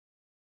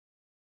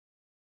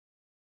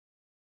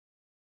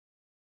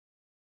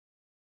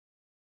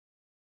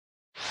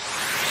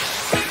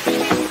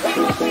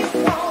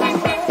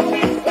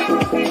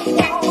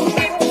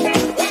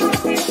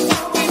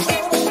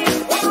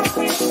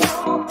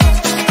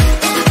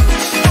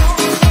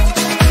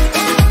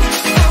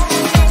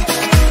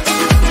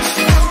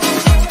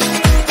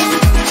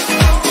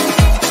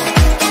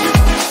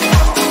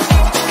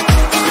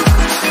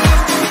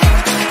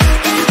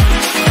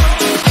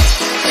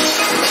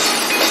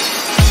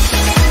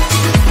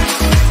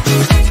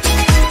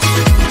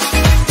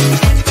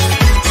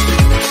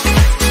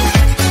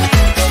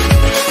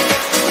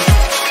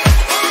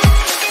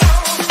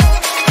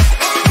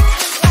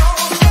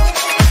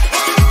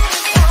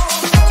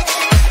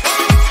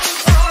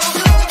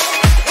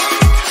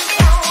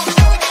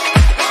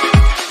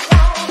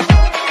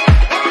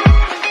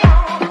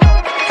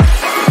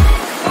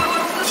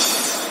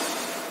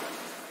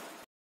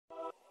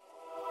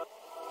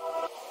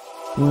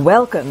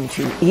Welcome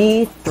to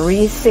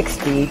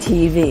E360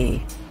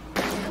 TV,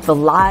 the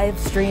live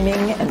streaming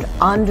and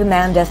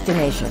on-demand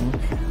destination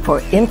for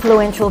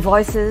influential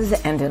voices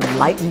and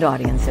enlightened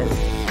audiences.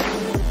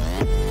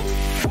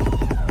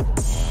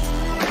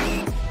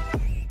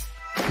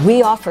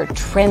 We offer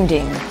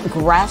trending,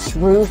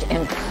 grassroots,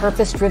 and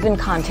purpose-driven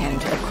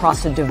content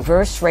across a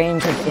diverse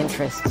range of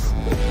interests.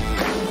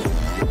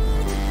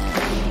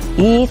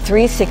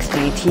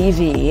 E360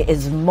 TV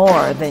is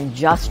more than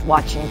just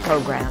watching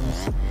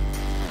programs.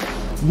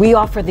 We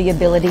offer the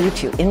ability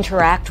to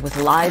interact with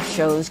live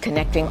shows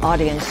connecting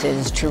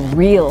audiences to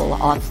real,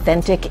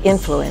 authentic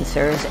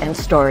influencers and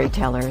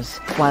storytellers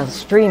while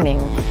streaming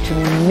to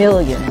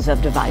millions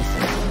of devices.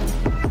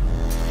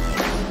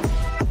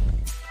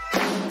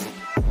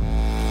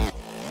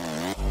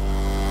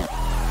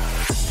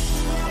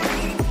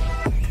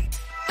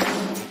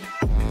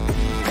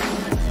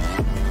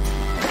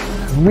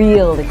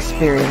 Real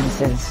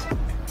experiences.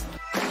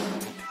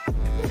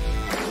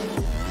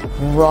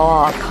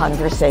 Raw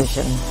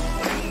conversation.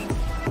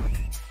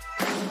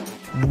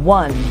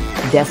 One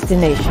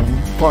destination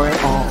for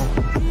it all.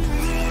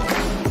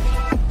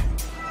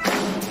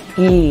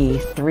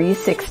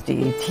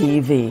 E360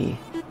 TV.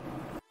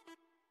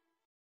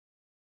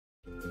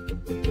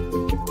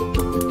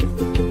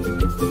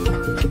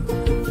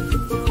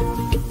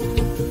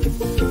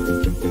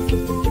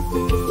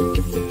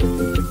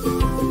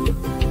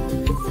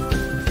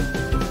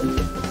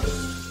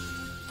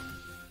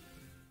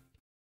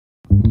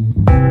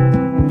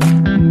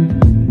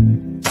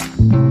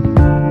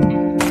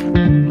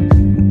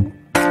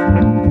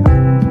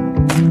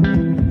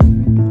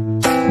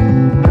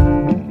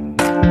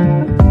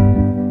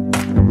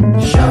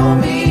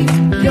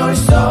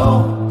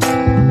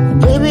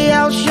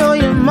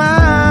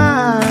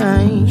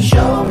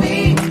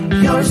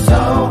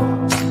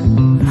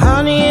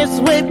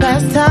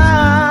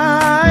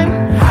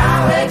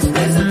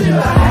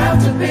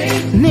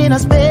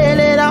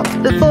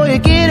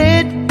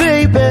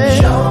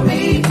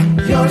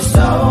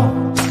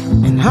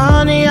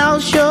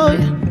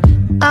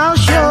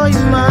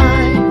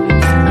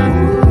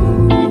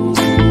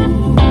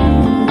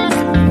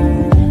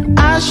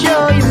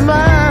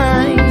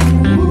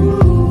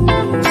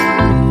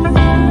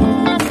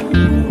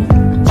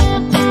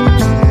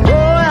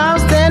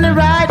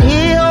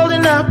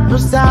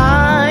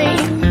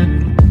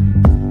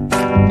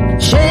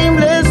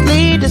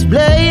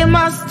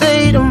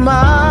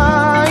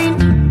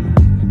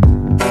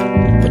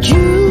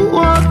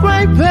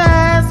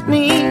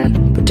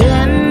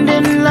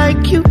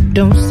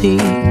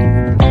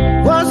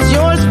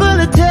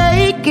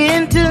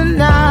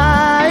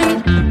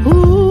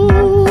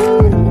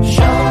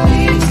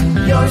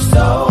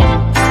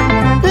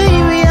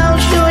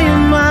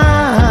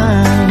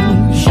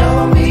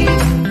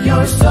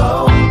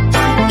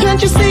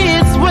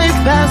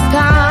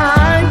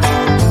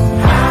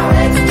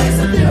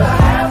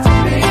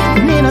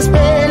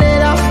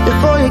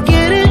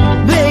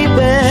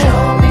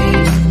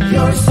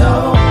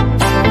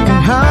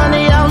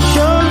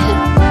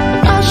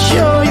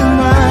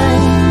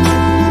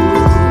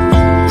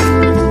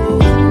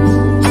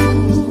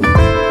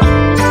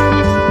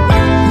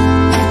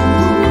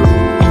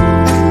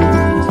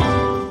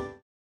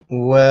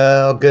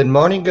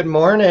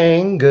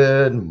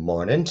 Good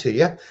morning to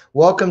you.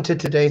 Welcome to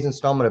today's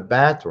installment of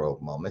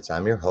Bathrobe Moments.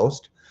 I'm your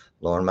host,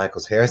 Lauren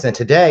Michaels Harris, and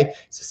today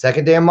it's the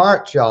second day of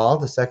March, y'all.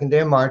 The second day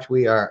of March,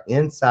 we are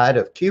inside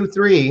of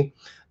Q3,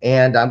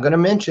 and I'm going to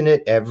mention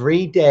it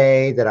every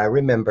day that I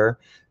remember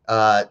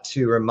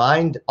to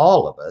remind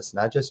all of us,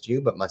 not just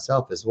you, but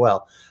myself as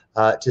well,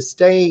 to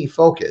stay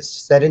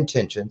focused, set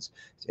intentions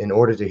in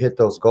order to hit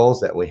those goals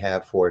that we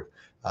have for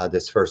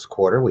this first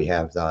quarter. We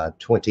have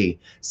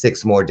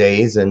 26 more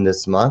days in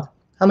this month.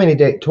 How many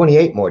days?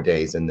 28 more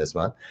days in this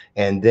month.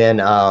 And then,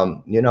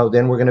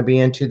 then we're going to be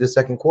into the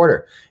second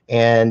quarter.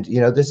 And,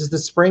 this is the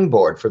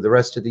springboard for the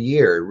rest of the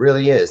year. It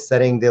really is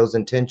setting those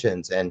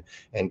intentions and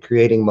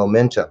creating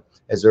momentum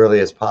as early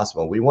as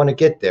possible. We want to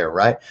get there,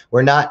 right?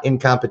 We're not in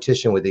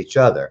competition with each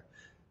other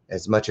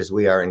as much as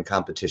we are in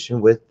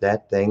competition with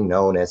that thing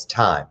known as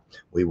time.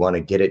 We want to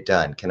get it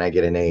done. Can I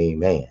get an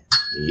amen?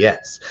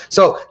 Yes.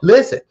 So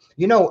listen,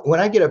 when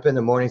I get up in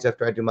the mornings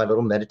after I do my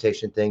little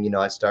meditation thing,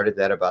 I started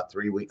that about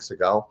 3 weeks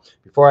ago.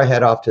 Before I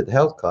head off to the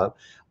health club,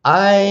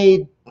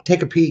 I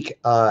take a peek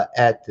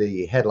at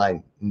the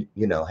headlines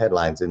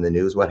in the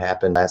news, what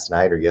happened last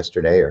night or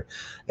yesterday,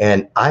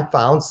 and I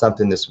found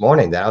something this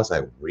morning that I was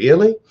like,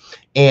 really?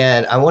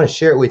 And I want to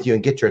share it with you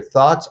and get your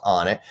thoughts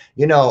on it.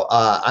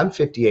 I'm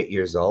 58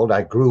 years old.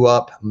 I grew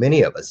up,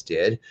 many of us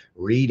did,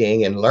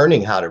 reading and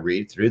learning how to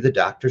read through the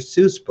Dr.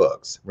 Seuss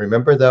books.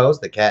 Remember those,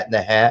 The Cat in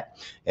the Hat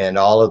and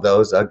all of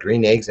those,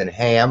 Green Eggs and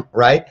Ham,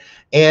 right?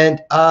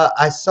 And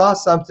I saw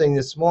something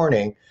this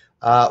morning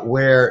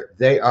where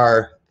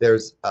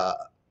there's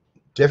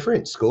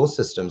different school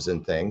systems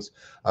and things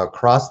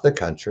across the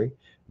country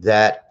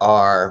that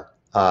are,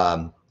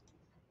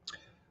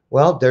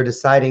 they're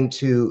deciding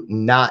to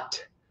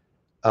not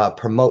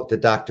promote the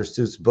Dr.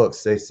 Seuss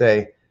books. They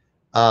say,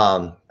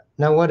 not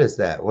Now, what is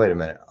that? Wait a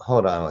minute.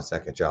 Hold on 1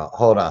 second, y'all.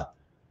 Hold on.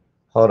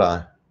 Hold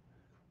on.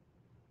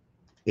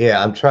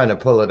 Yeah, I'm trying to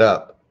pull it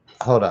up.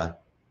 Hold on.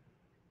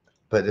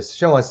 But it's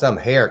showing some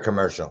hair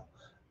commercial.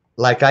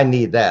 Like I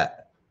need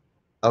that.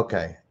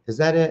 Okay. Is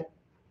that it?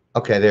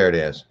 Okay, there it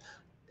is.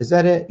 Is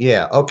that it?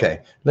 Yeah,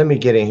 okay. Let me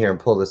get in here and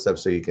pull this up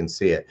so you can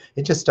see it.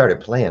 It just started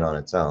playing on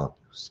its own.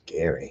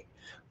 Scary.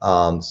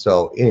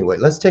 So anyway,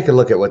 let's take a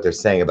look at what they're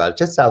saying about it.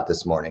 Just out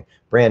this morning,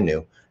 brand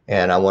new.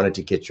 And I wanted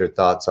to get your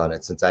thoughts on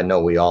it since I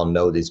know we all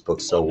know these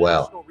books so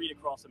well. National Read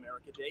Across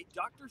America Day,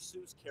 Dr.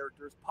 Seuss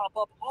characters pop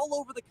up all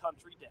over the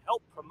country to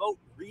help promote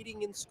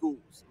reading in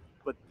schools.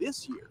 But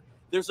this year,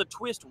 there's a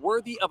twist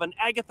worthy of an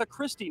Agatha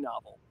Christie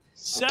novel.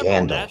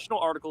 Several national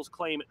articles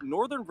claim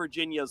Northern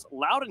Virginia's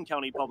Loudoun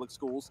County Public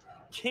Schools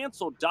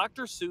canceled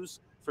Dr. Seuss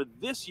for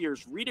this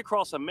year's Read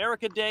Across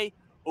America Day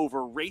over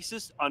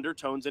racist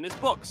undertones in his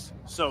books.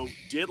 So,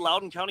 did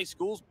Loudoun County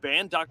Schools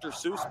ban Dr.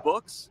 Seuss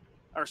books?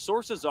 Our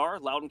sources are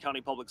Loudoun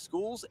County Public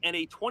Schools and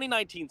a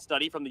 2019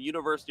 study from the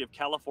University of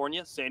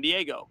California, San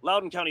Diego.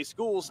 Loudoun County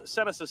Schools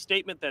sent us a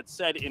statement that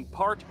said, in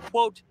part,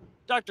 quote,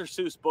 Dr.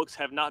 Seuss books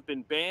have not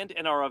been banned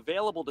and are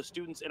available to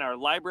students in our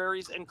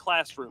libraries and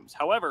classrooms.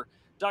 However,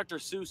 Dr.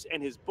 Seuss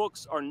and his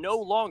books are no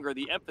longer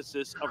the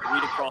emphasis of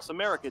Read Across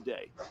America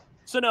Day.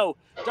 So no,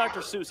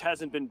 Dr. Seuss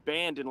hasn't been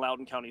banned in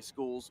Loudoun County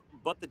schools,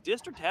 but the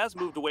district has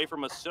moved away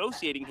from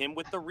associating him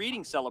with the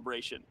reading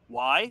celebration.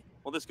 Why?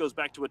 Well, this goes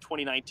back to a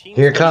 2019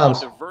 study on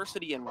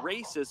diversity and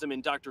racism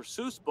in Dr.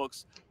 Seuss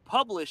books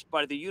published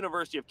by the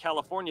University of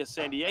California,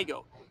 San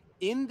Diego.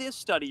 In this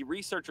study,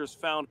 researchers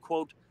found,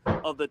 quote,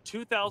 of the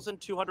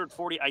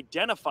 2,240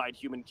 identified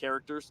human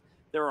characters,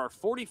 there are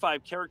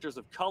 45 characters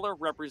of color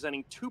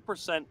representing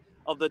 2%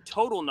 of the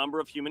total number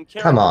of human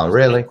characters. Come on,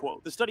 really?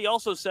 The study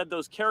also said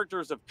those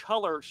characters of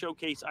color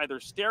showcase either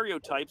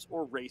stereotypes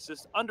or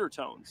racist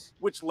undertones,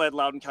 which led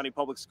Loudoun County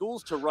Public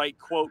Schools to write,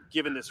 quote,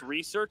 given this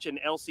research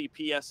and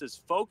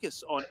LCPS's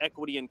focus on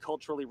equity and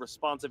culturally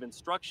responsive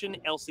instruction,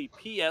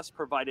 LCPS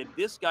provided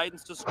this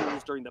guidance to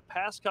schools during the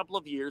past couple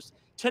of years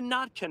to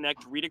not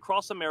connect Read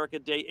Across America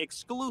Day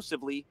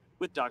exclusively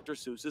with Dr.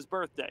 Seuss's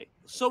birthday.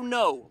 So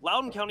no,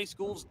 Loudoun County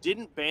Schools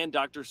didn't ban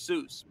Dr.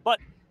 Seuss, but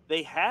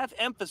they have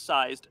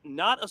emphasized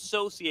not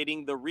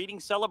associating the reading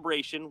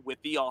celebration with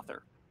the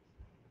author.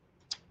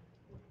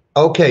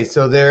 Okay,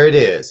 so there it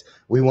is.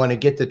 We want to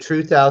get the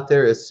truth out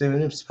there as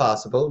soon as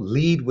possible,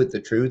 lead with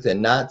the truth,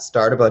 and not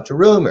start a bunch of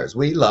rumors.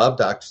 We love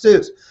Dr.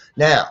 Seuss.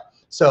 Now,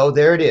 so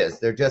there it is.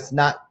 They're just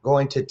not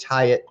going to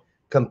tie it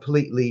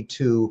completely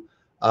to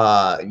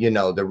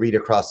the Read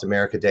Across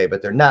America Day,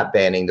 but they're not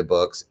banning the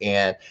books.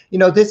 And,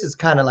 this is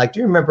kind of like, do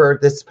you remember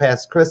this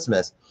past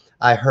Christmas?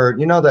 I heard,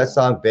 that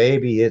song,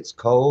 Baby, It's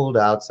Cold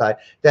Outside,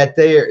 that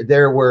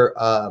there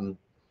were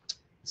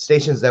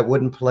stations that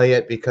wouldn't play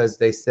it because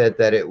they said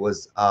that it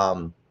was,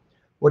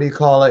 what do you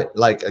call it?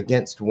 Like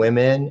against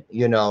women,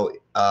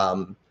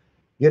 trying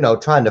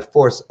to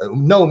force,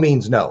 no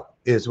means no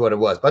is what it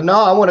was. But no,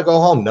 I want to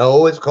go home.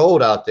 No, it's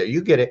cold out there.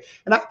 You get it.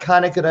 And I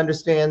kind of could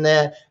understand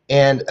that.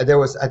 And there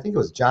was, I think it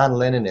was John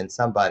Lennon and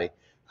somebody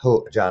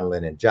John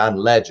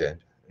Legend.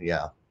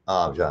 Yeah.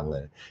 John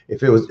Lennon.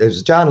 If it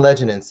was John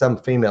Legend and some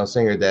female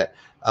singer that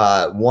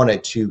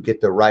wanted to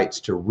get the rights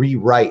to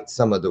rewrite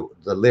some of the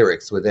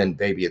lyrics within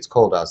Baby It's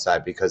Cold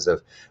Outside because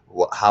of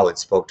how it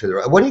spoke to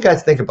the. What do you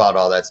guys think about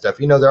all that stuff?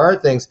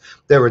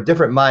 There were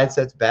different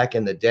mindsets back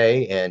in the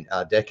day and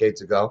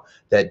decades ago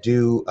that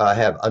do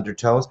have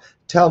undertones.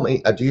 Tell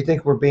me, do you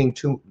think we're being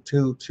too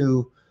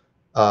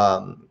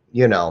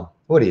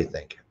what do you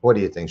think? What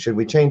do you think? Should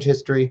we change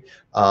history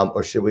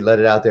or should we let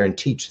it out there and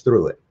teach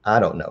through it? I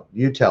don't know.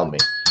 You tell me.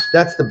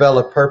 That's the bell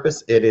of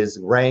purpose. It is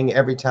rang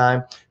every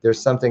time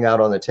there's something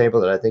out on the table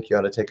that I think you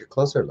ought to take a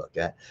closer look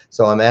at.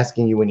 So I'm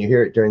asking you, when you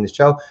hear it during the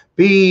show,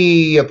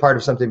 be a part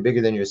of something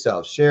bigger than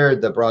yourself. Share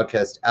the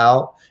broadcast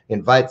out.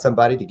 Invite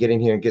somebody to get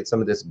in here and get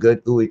some of this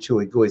good ooey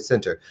chewy gooey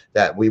center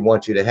that we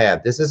want you to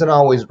have. This isn't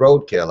always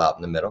roadkill out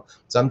in the middle.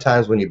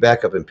 Sometimes when you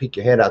back up and peek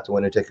your head out the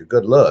window and take a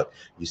good look,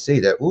 you see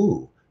that,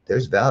 ooh,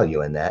 there's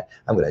value in that.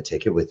 I'm going to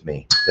take it with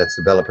me. That's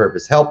the bell of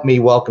purpose. Help me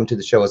welcome to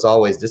the show as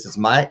always. This is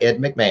my Ed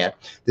McMahon.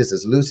 This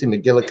is Lucy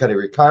McGillicuddy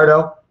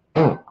Ricardo.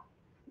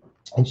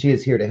 And she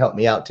is here to help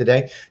me out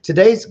today.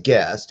 Today's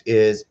guest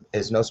is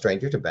no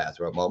stranger to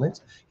Bathrobe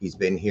Moments. He's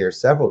been here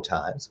several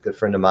times, good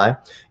friend of mine.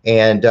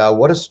 And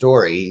what a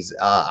story.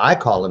 I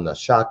call him the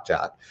shock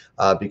jock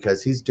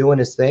because he's doing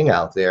his thing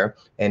out there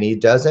and he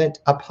doesn't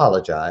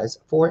apologize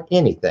for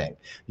anything.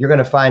 You're going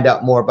to find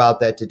out more about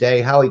that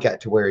today, how he got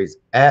to where he's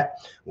at.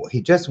 Well,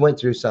 he just went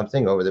through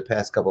something over the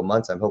past couple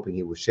months. I'm hoping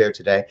he will share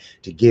today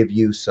to give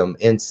you some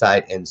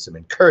insight and some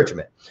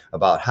encouragement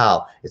about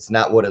how it's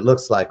not what it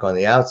looks like on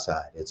the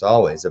outside. It's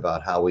always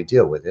about how we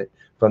deal with it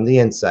from the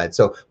inside.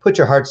 So put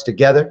your hearts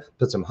together,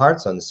 put some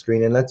hearts on the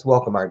screen, and let's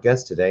welcome our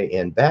guest today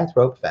in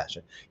bathrobe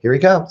fashion. Here he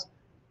comes,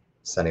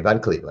 Sonny Von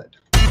Cleveland.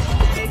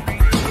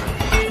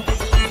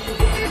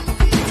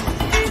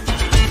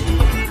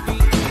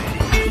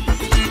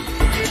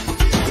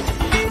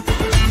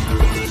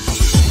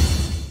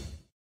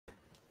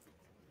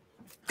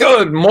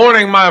 Good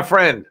morning, my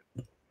friend.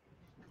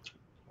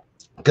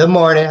 Good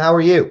morning. How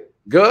are you?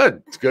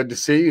 Good. It's good to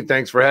see you.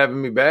 Thanks for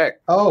having me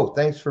back. Oh,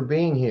 thanks for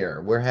being here.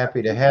 We're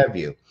happy to have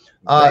you.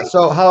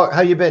 So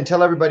how you been?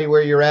 Tell everybody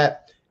where you're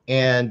at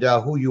and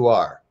who you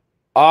are.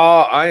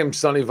 I am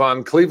Sonny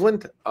Von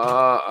Cleveland.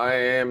 I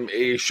am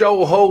a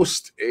show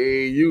host,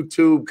 a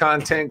YouTube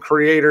content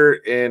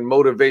creator, and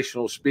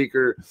motivational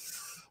speaker.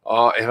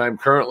 And I'm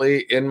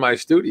currently in my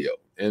studio,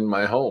 in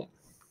my home.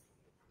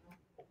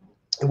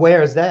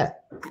 Where is that?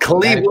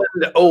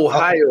 Cleveland,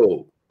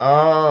 Ohio.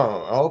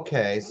 Oh,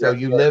 okay. So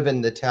you live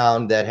in the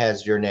town that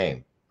has your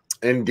name.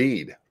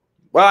 Indeed.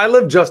 Well, I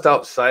live just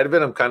outside of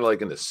it. I'm kind of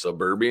like in the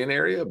suburban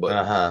area,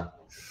 but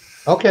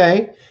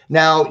okay.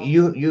 Now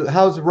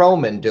how's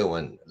Roman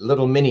doing?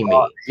 Little mini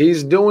me.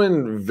 He's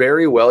doing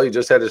very well. He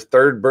just had his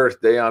 3rd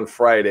birthday on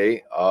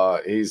Friday.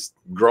 He's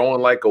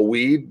growing like a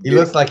weed. He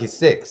looks like he's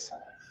 6.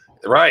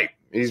 Right.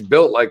 He's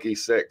built like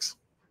he's 6.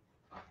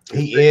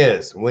 He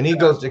is. When he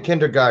goes to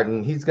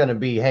kindergarten, he's going to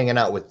be hanging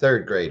out with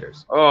 3rd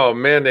graders. Oh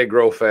man, they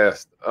grow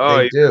fast. Oh,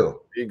 they do.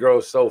 He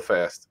grows so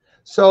fast.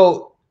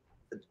 So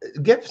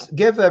give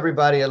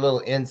everybody a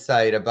little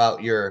insight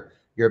about your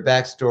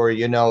backstory.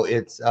 You know,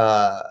 it's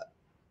a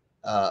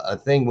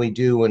thing we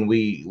do when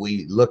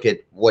we look at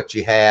what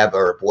you have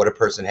or what a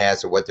person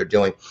has or what they're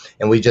doing,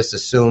 and we just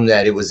assume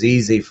that it was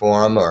easy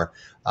for them, or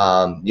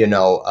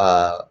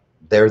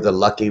they're the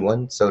lucky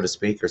one, so to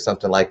speak, or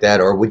something like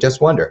that. Or we just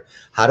wonder,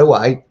 how do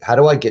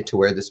I get to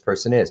where this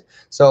person is?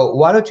 So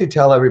why don't you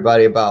tell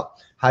everybody about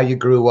how you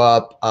grew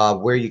up,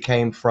 where you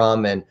came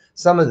from, and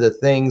some of the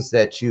things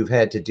that you've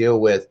had to deal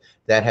with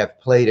that have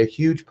played a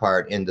huge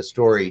part in the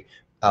story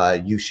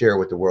you share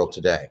with the world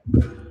today.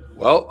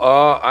 Well,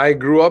 I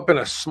grew up in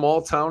a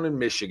small town in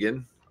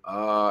Michigan,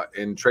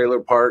 in trailer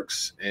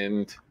parks,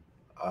 and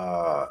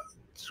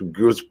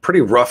it was a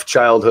pretty rough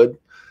childhood.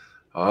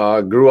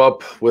 Grew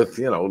up with,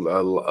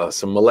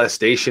 some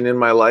molestation in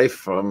my life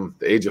from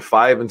the age of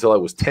 5 until I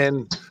was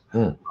 10,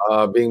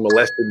 being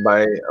molested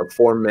by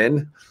 4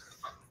 men.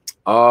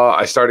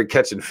 I started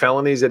catching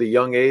felonies at a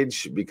young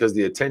age because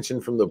the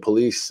attention from the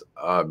police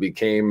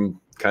became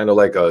kind of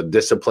like a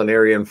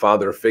disciplinarian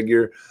father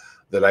figure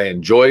that I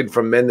enjoyed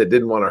from men that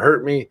didn't want to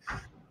hurt me,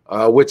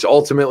 which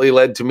ultimately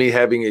led to me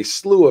having a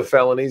slew of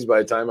felonies by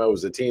the time I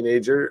was a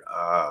teenager.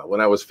 When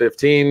I was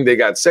 15, they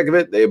got sick of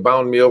it. They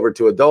bound me over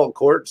to adult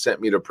court, sent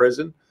me to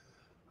prison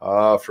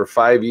for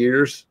 5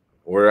 years,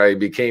 where I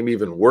became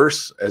even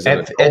worse as an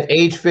adult. At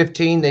age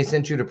 15, they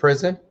sent you to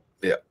prison?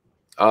 Yeah.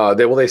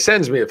 They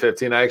sends me at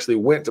 15. I actually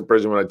went to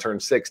prison when I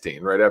turned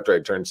 16, right after I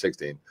turned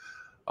 16.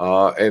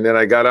 And then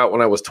I got out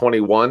when I was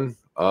 21.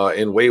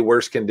 In way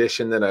worse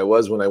condition than I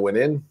was when I went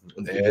in.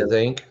 You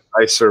think?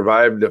 I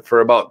survived for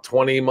about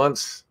 20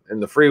 months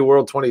in the free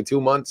world, 22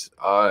 months.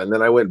 And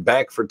then I went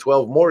back for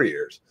 12 more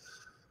years.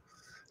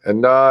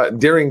 And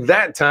during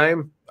that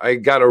time, I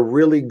got a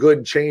really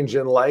good change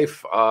in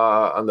life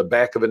on the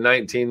back of a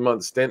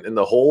 19-month stint in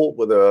the hole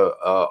with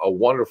a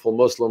wonderful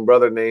Muslim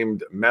brother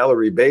named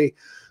Mallory Bey,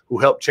 who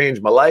helped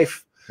change my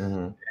life.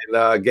 And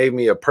gave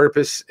me a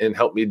purpose and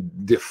helped me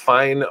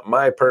define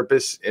my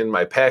purpose and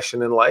my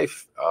passion in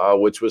life,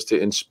 which was to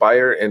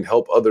inspire and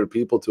help other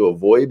people to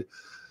avoid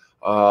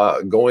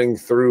going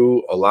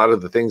through a lot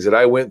of the things that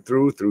I went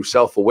through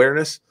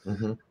self-awareness.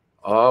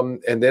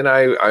 And then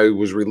I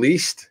was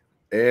released,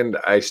 and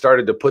I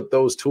started to put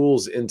those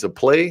tools into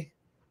play.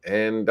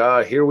 And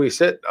here we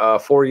sit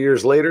 4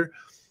 years later,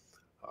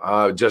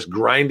 just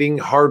grinding,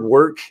 hard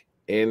work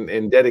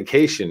and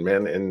dedication,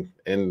 man.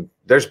 And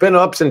there's been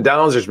ups and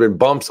downs. There's been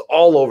bumps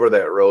all over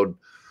that road.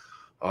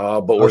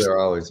 But there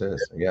always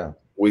is. Yeah.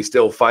 We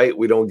still fight.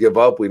 We don't give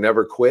up. We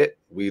never quit.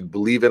 We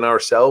believe in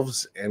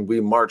ourselves and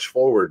we march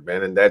forward,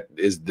 man. And that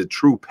is the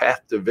true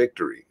path to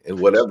victory in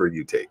whatever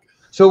you take.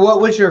 So what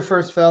was your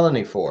first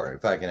felony for,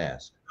 if I can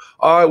ask?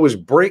 It was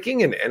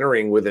breaking and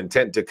entering with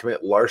intent to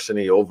commit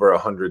larceny over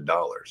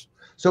 $100.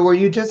 So were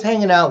you just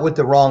hanging out with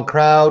the wrong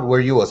crowd?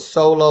 Were you a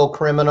solo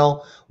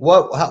criminal?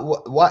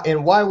 What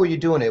and why were you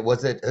doing it?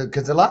 Was it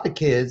because a lot of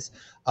kids,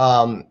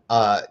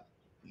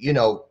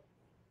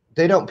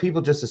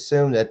 people just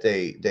assume that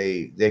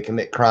they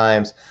commit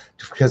crimes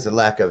because of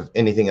lack of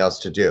anything else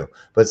to do.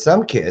 But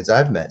some kids,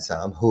 I've met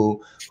some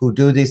who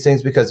do these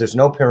things because there's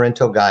no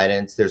parental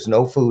guidance, there's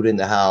no food in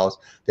the house,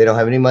 they don't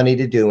have any money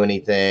to do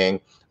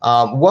anything.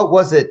 What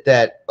was it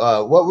that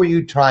what were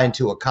you trying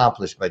to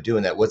accomplish by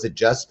doing that? Was it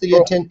just the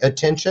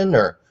attention,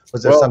 or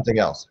was there something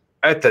else?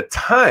 At the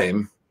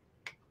time,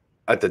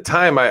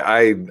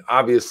 I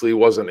obviously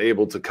wasn't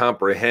able to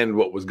comprehend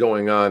what was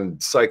going on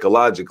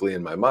psychologically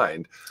in my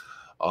mind.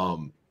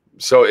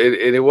 So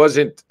it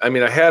wasn't, I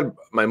mean, I had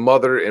my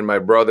mother and my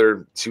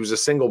brother. She was a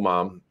single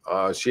mom.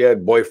 She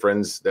had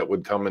boyfriends that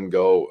would come and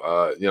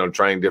go,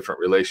 trying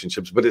different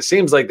relationships, but it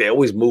seems like they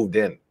always moved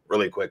in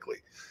really quickly.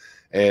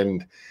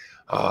 And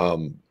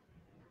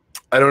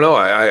I don't know.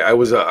 I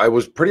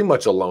was pretty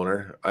much a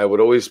loner. I would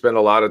always spend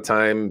a lot of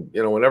time,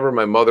 whenever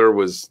my mother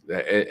was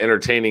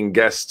entertaining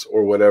guests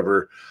or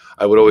whatever,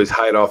 I would always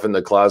hide off in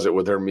the closet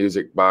with her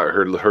music box,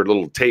 her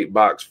little tape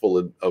box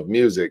full of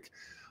music.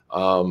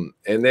 And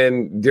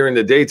then during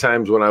the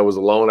daytimes when I was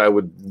alone, I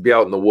would be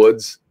out in the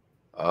woods,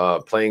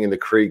 playing in the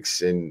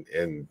creeks,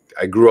 and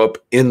I grew up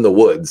in the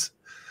woods.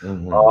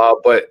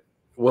 But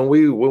when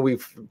we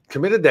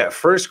committed that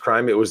first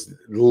crime, it was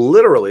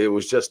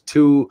just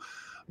two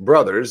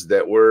brothers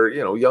that were,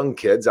 young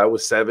kids. I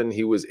was 7,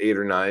 he was 8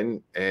 or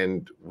 9,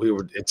 and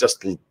it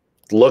just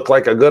looked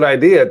like a good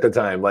idea at the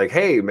time. Like,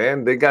 hey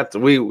man,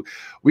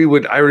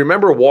 I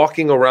remember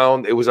walking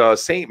around. It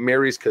was St.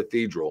 Mary's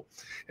Cathedral.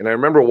 And I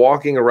remember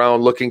walking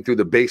around looking through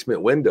the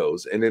basement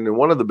windows. And then in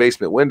one of the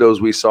basement windows,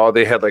 we saw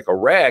they had like a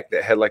rack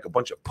that had like a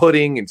bunch of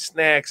pudding and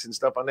snacks and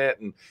stuff on that.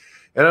 And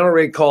I don't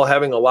recall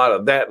having a lot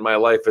of that in my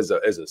life as a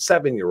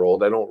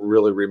 7-year-old. I don't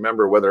really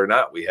remember whether or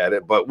not we had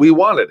it, but we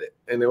wanted it.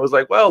 And it was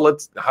like, well,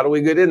 how do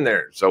we get in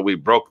there? So we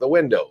broke the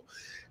window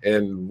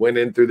and went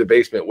in through the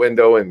basement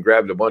window and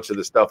grabbed a bunch of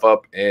the stuff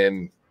up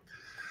and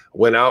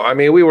went out. I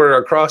mean, we were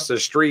across the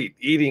street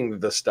eating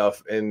the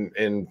stuff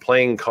and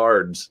playing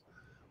cards.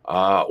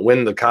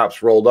 When the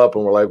cops rolled up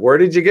and were like, where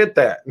did you get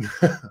that?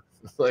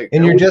 Like,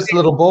 and you're just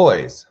little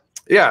boys.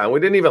 Yeah. And we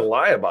didn't even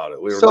lie about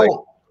it. We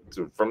were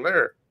from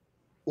there.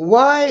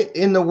 Why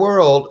in the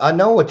world? I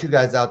know what you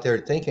guys out there are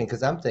thinking,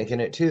 because I'm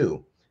thinking it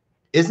too.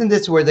 Isn't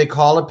this where they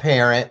call a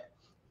parent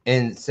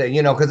and say,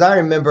 because I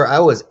remember I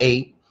was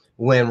 8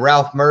 when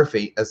Ralph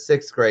Murphy, a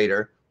 6th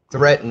grader,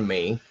 threatened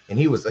me, and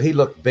he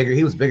looked bigger.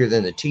 He was bigger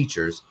than the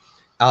teachers.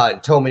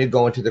 Told me to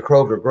go into the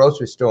Kroger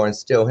grocery store and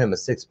steal him a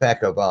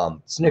 6-pack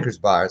of Snickers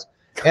bars.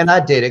 And I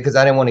did it because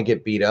I didn't want to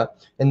get beat up.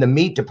 And the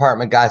meat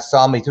department guy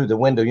saw me through the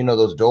window,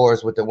 those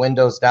doors with the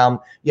windows down.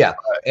 Yeah.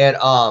 And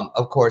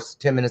of course,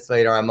 10 minutes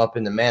later, I'm up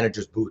in the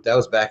manager's booth. That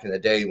was back in the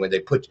day when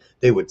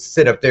they would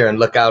sit up there and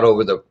look out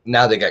over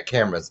now they got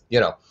cameras,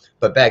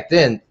 But back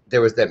then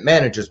there was that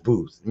manager's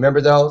booth.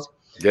 Remember those?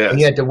 Yeah. And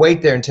you had to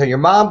wait there until your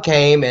mom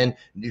came, and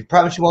you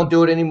promise you won't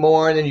do it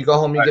anymore. And then you go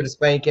home, and you get a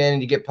spanking,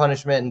 and you get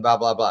punishment, and blah,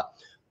 blah, blah.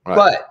 Right.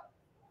 But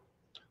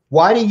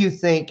why do you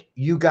think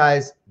you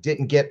guys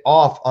didn't get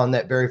off on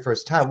that very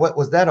first time? What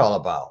was that all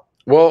about?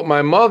 Well,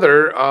 my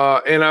mother,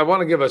 and I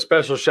want to give a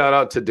special shout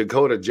out to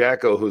Dakota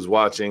Jacko, who's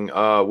watching.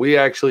 We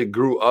actually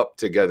grew up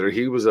together.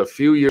 He was a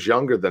few years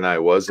younger than I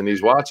was, and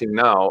he's watching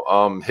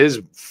now.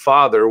 His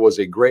father was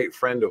a great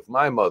friend of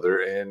my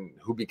mother, and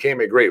who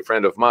became a great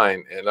friend of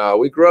mine. And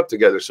we grew up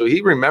together. So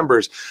he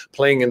remembers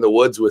playing in the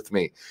woods with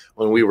me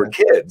when we were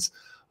kids.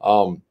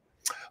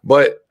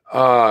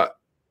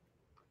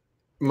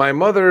 My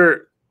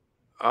mother,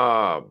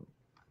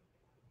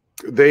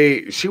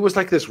 she was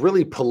like this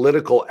really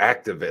political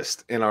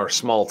activist in our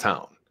small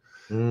town.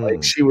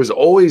 Like, she was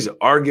always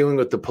arguing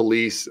with the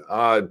police.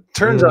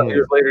 Turns out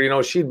years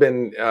later, she'd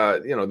been,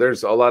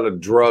 there's a lot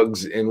of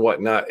drugs and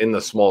whatnot in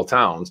the small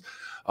towns.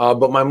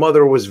 But my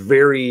mother was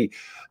very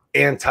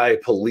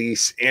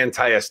anti-police,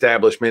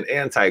 anti-establishment,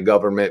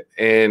 anti-government.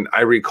 And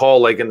I recall,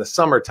 like, in the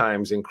summer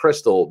times in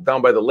Crystal,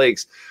 down by the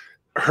lakes,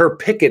 her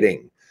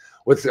picketing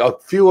with a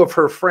few of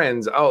her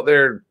friends out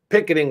there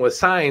picketing with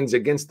signs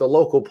against the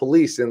local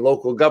police and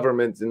local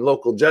governments and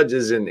local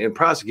judges and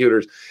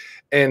prosecutors.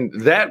 And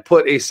that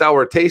put a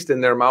sour taste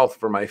in their mouth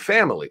for my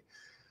family.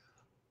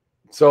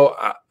 So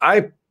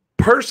I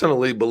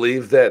personally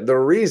believe that the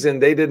reason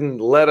they didn't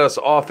let us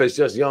off as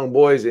just young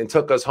boys and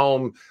took us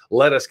home,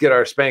 let us get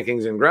our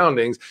spankings and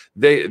groundings,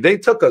 they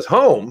took us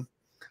home,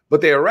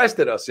 but they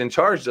arrested us and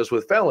charged us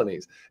with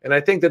felonies. And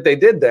I think that they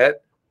did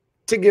that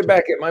to get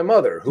back at my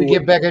mother. To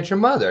get back at your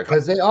mother,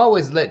 because they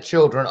always let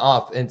children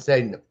off and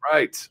say,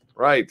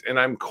 right. And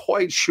I'm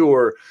quite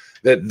sure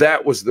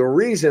that was the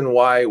reason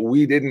why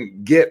we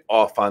didn't get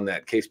off on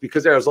that case,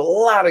 because there was a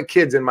lot of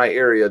kids in my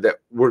area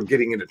that were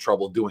getting into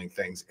trouble doing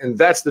things. And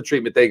that's the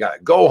treatment they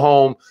got. Go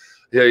home.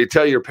 You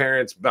tell your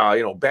parents,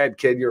 bad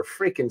kid, you're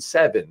freaking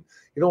 7.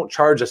 You don't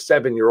charge a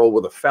 7-year-old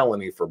with a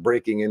felony for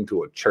breaking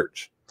into a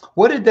church.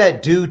 What did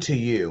that do to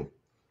you?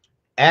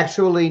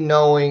 Actually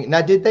knowing,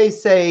 now, did they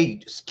say,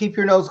 just keep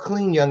your nose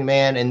clean, young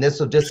man, and this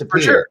will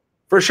disappear?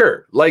 For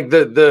sure. Like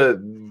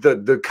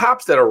the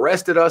cops that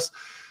arrested us,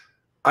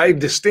 I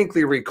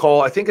distinctly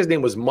recall, I think his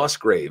name was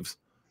Musgraves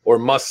or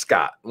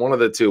Muscott, one of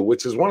the two,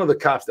 which is one of the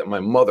cops that my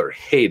mother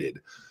hated.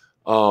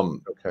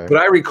 But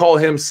I recall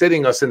him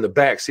sitting us in the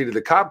back seat of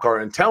the cop car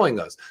and telling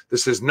us,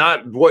 this is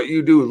not what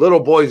you do. Little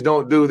boys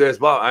don't do this.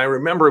 Blah. I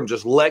remember him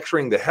just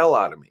lecturing the hell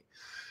out of me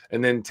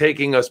and then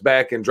taking us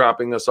back and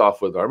dropping us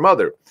off with our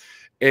mother.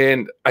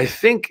 And I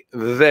think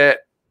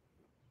that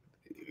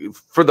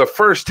for the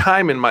first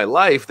time in my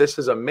life, this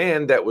is a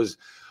man that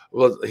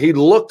he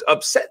looked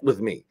upset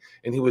with me,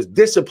 and he was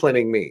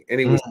disciplining me, and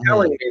he was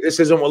telling me, this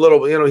isn't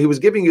what he was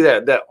giving you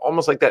that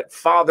almost like that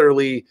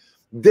fatherly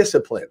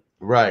discipline.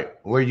 Right.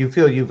 Where you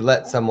feel you've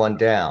let someone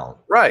down.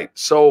 Right.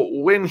 So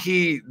when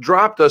he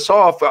dropped us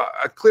off,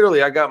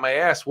 clearly I got my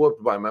ass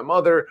whooped by my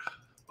mother,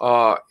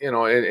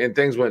 and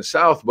things went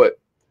south, but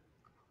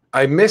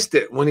I missed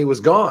it when he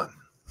was gone.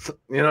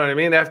 You know what I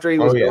mean? After he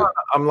was gone,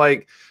 I'm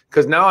like,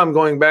 because now I'm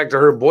going back to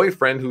her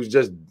boyfriend who's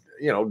just,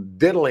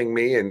 diddling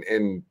me.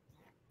 And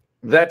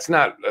that's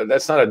not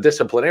a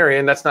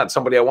disciplinarian. That's not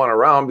somebody I want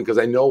around, because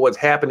I know what's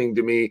happening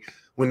to me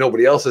when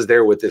nobody else is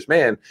there with this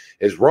man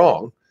is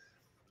wrong.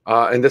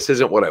 And this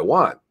isn't what I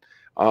want.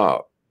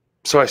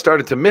 So I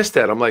started to miss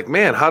that. I'm like,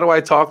 man, how do I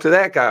talk to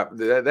that guy,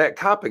 that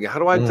cop again? How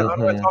do I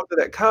talk to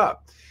that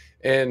cop?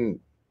 And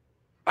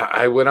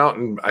I went out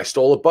and I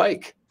stole a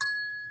bike.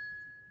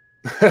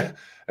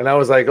 And I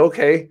was like,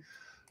 okay.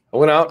 I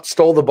went out,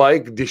 stole the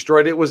bike,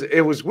 destroyed it.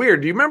 It was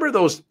weird. Do you remember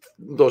those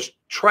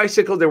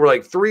tricycles? They were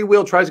like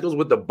 3-wheel tricycles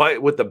with the bike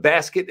with the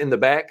basket in the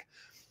back.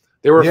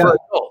 They were for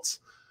adults.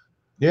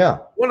 Yeah.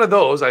 One of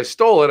those, I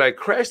stole it. I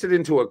crashed it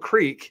into a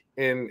creek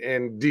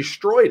and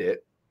destroyed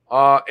it.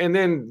 And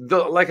then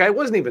I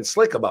wasn't even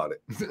slick about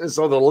it.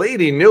 So the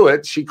lady knew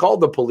it. She called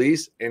the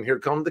police, and here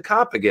comes the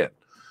cop again.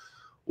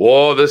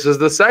 Whoa, this is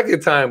the second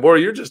time. Boy,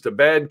 you're just a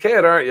bad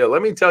kid, aren't you?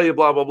 Let me tell you,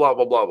 blah, blah, blah,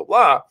 blah, blah, blah,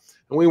 blah.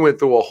 And we went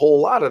through a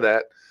whole lot of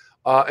that.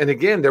 And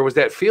again, there was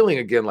that feeling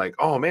again, like,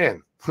 oh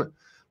man,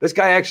 this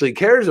guy actually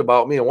cares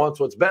about me and wants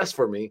what's best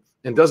for me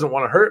and doesn't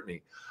want to hurt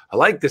me. I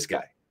like this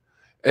guy.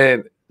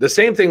 And the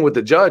same thing with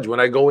the judge. When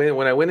I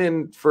went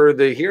in for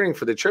the hearing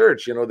for the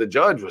church, the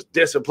judge was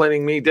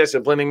disciplining me.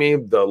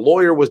 The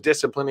lawyer was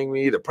disciplining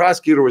me. The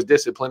prosecutor was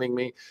disciplining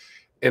me.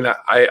 And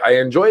I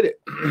enjoyed it.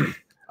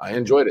 I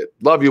enjoyed it.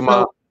 Love you,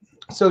 Mom.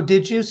 So when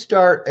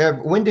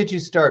did you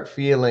start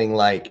feeling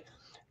like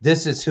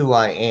this is who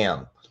I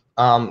am?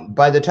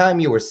 By the time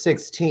you were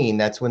 16,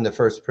 that's when the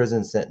first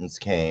prison sentence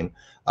came.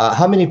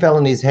 How many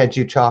felonies had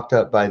you chalked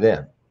up by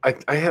then? I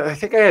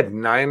think I had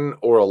 9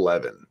 or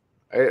 11.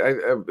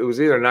 It was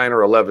either 9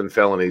 or 11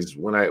 felonies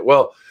when I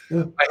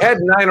had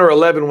 9 or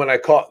 11 when I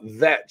caught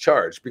that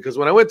charge, because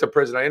when I went to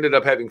prison, I ended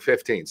up having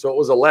 15. So it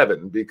was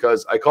 11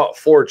 because I caught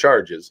 4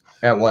 charges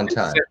at one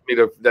time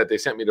that they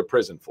sent me to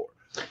prison for.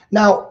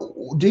 Now,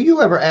 do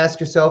you ever ask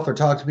yourself or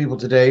talk to people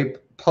today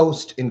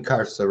post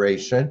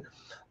incarceration?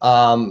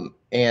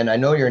 And I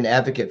know you're an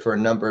advocate for a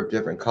number of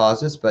different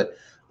causes, but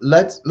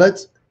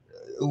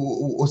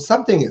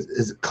something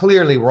is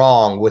clearly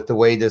wrong with the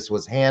way this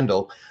was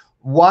handled.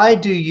 Why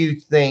do you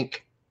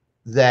think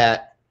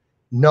that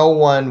no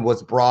one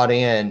was brought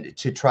in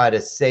to try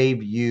to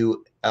save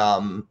you,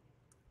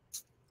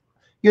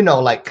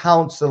 like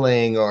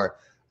counseling or,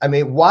 I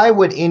mean, why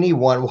would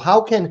anyone, how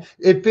can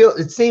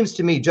it seems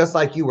to me just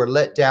like you were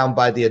let down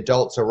by the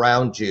adults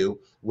around you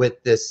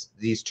with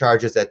these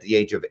charges at the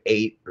age of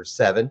 8 or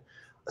 7.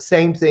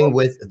 Same thing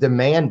with the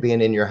man being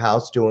in your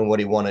house doing what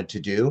he wanted to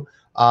do.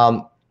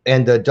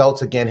 And the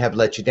adults, again, have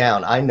let you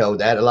down. I know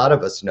that. A lot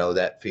of us know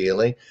that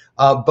feeling.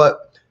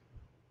 But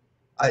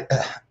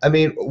I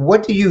mean,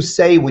 what do you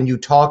say when you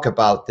talk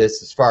about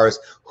this as far as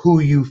who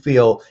you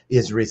feel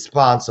is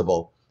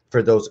responsible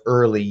for those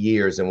early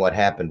years and what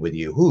happened with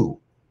you? Who?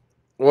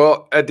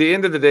 Well, at the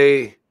end of the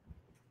day,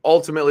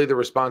 ultimately, the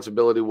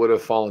responsibility would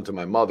have fallen to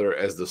my mother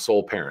as the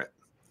sole parent.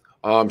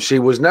 She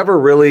was never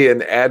really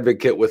an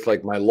advocate with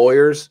like my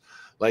lawyers.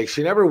 Like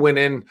she never went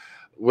in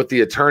with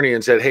the attorney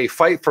and said, hey,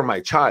 fight for my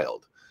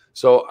child.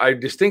 So I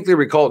distinctly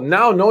recall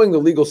now, knowing the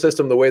legal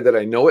system the way that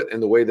I know it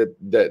and the way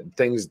that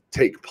things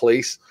take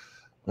place.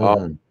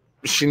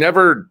 She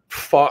never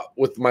fought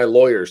with my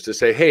lawyers to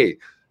say, hey,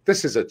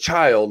 this is a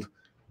child,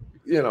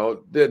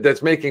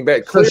 that's making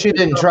bad. So she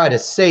didn't try to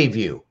save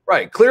you.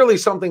 Right. Clearly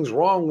something's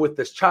wrong with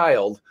this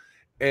child,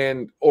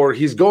 or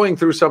he's going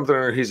through something,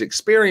 or he's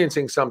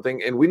experiencing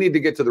something, and we need to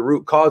get to the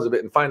root cause of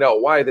it and find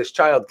out why this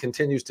child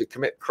continues to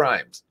commit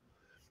crimes.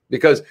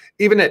 Because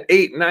even at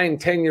 8, 9,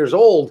 10 years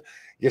old,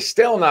 you're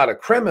still not a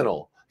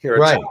criminal. You're a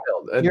child.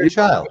 You're a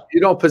child. You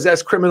don't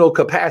possess criminal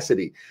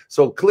capacity.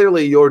 So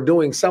clearly you're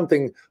doing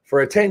something for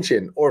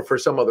attention or for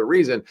some other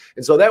reason.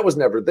 And so that was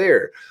never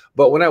there.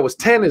 But when I was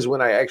 10 is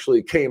when I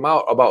actually came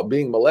out about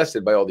being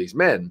molested by all these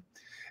men.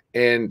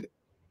 And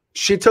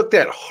she took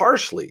that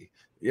harshly.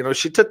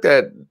 She took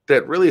that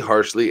really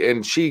harshly,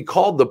 and she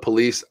called the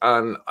police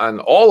on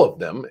all of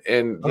them.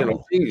 And,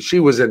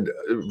 she was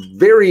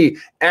very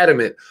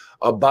adamant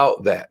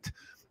about that,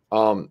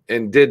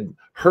 and did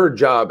her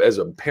job as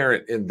a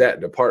parent in that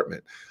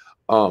department.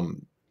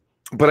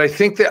 But I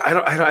think that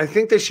I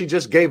think that she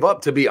just gave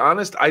up, to be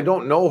honest. I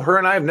don't know. Her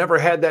and I have never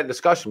had that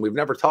discussion. We've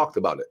never talked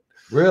about it.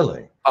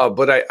 Really?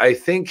 But I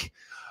think,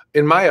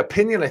 in my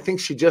opinion, I think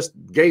she just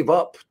gave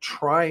up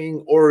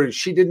trying, or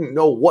she didn't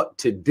know what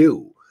to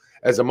do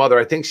as a mother.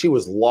 I think she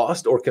was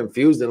lost or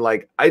confused and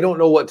like, I don't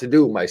know what to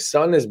do. My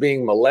son is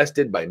being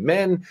molested by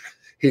men.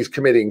 He's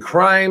committing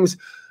crimes.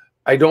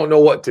 I don't know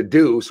what to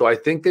do. So I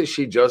think that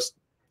she just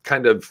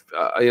kind of,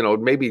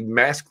 maybe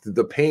masked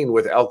the pain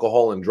with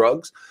alcohol and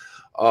drugs,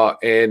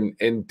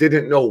 and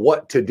didn't know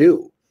what to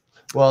do.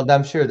 Well,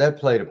 I'm sure that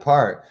played a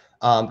part,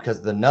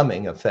 because the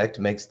numbing effect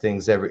makes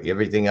things,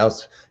 everything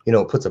else,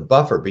 puts a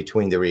buffer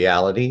between the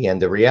reality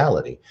and the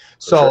reality.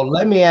 So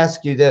let me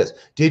ask you this.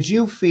 Did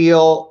you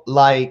feel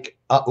like,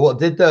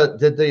 did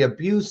the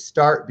abuse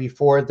start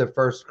before the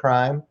first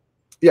crime?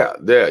 Yeah.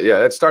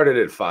 That started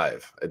at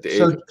 5, at the age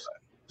of 5.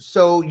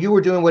 So you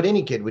were doing what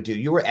any kid would do.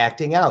 You were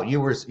acting out.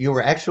 You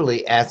were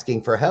actually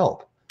asking for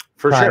help.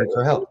 For sure.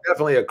 For help.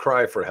 Definitely a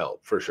cry for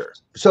help, for sure.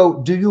 So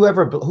who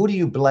do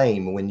you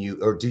blame when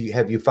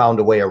have you found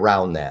a way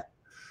around that?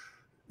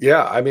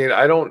 Yeah, I mean,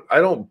 I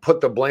don't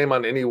put the blame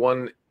on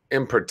anyone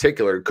in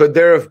particular. Could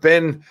there have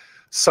been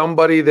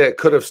somebody that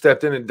could have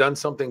stepped in and done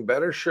something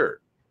better? Sure.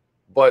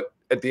 But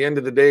at the end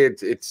of the day,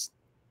 it's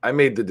I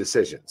made the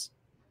decisions.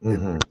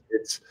 Mm-hmm.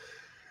 It's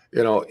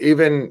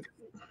even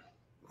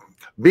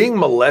being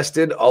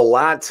molested a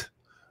lot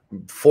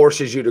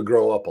forces you to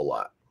grow up a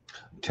lot.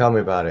 Tell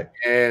me about it.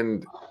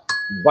 And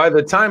by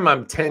the time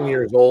I'm 10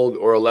 years old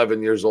or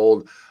 11 years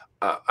old,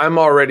 I'm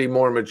already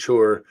more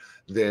mature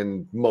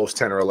than most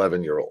 10 or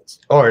 11-year-olds.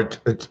 Or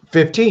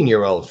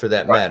 15-year-olds for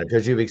that Right. matter,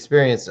 because you've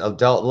experienced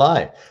adult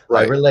life. I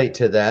Right. relate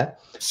to that.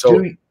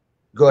 So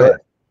Go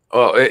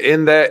ahead.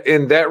 in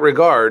that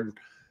regard,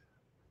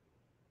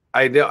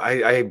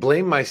 I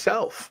blame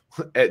myself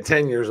at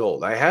 10 years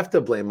old. I have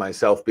to blame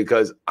myself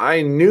because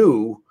I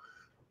knew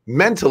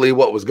mentally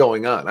what was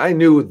going on. I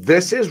knew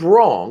this is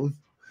wrong,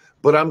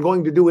 but I'm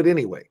going to do it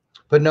anyway.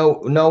 But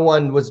no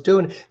one was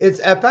doing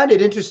it. I find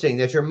it interesting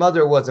that your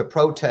mother was a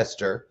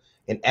protester,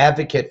 an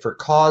advocate for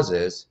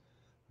causes,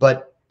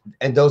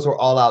 and those were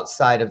all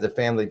outside of the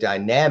family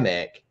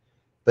dynamic,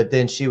 but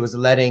then she was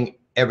letting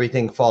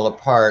everything fall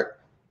apart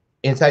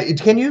inside.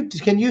 Can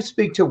you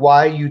speak to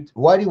why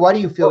do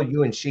you feel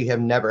you and she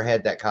have never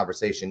had that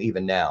conversation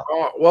even now?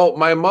 Well,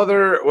 my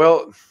mother,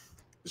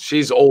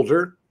 she's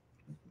older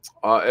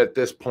at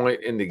this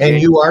point in the game.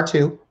 And you are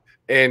too.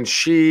 And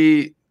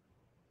she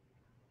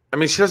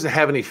doesn't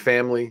have any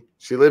family.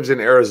 She lives in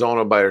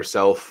Arizona by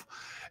herself.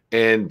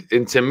 And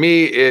to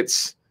me,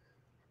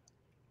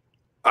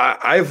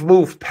 I've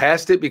moved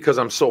past it because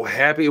I'm so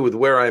happy with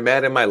where I'm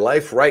at in my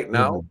life right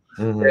now.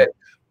 Mm-hmm. That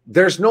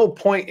there's no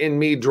point in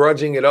me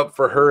drudging it up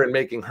for her and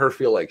making her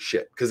feel like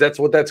shit, because that's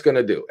what that's going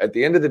to do. At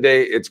the end of the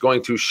day, it's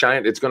going to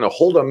shine. It's going to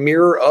hold a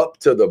mirror up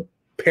to the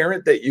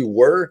parent that you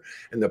were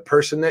and the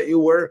person that you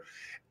were.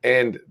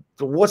 And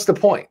what's the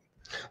point?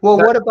 Well,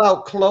 what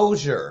about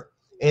closure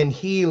and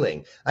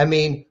healing? I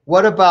mean,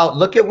 what about,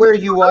 look at where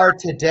you are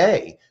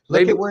today.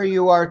 Look at where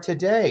you are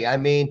today. I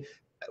mean,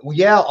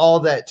 yeah,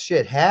 all that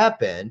shit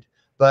happened,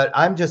 but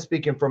I'm just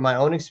speaking from my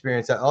own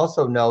experience. I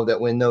also know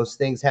that when those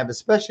things happen,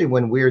 especially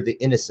when we're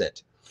the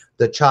innocent,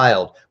 the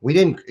child, I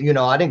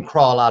didn't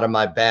crawl out of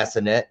my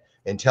bassinet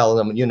and tell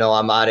them,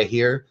 I'm out of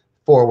here,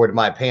 forward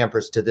my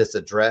Pampers to this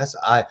address.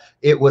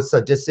 It was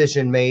a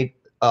decision made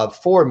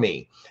for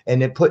me.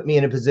 And it put me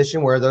in a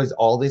position where there's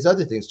all these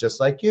other things, just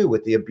like you,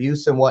 with the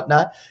abuse and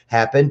whatnot,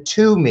 happened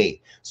to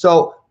me.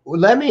 So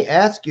let me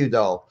ask you,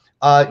 though,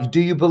 do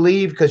you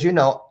believe, because,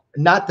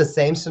 not the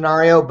same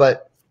scenario,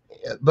 but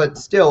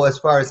still, as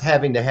far as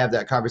having to have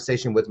that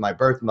conversation with my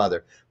birth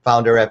mother,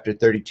 found her after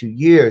 32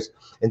 years.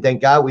 And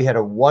thank God we had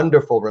a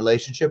wonderful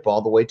relationship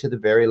all the way to the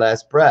very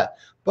last breath.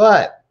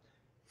 But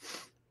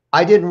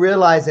I didn't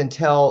realize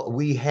until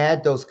we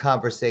had those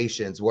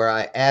conversations where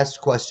I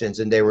asked questions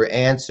and they were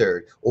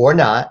answered, or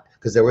not,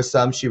 because there were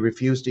some she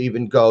refused to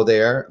even go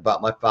there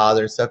about my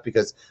father and stuff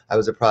because I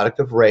was a product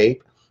of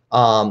rape.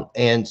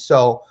 And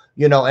so,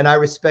 and I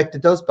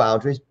respected those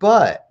boundaries.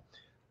 But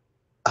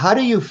how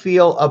do you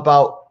feel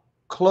about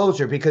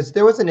closure? Because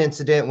there was an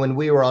incident when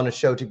we were on a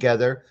show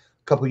together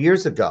a couple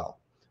years ago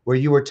where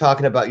you were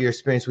talking about your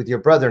experience with your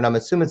brother, and I'm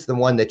assuming it's the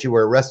one that you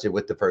were arrested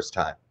with the first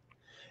time.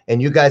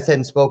 And you guys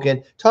hadn't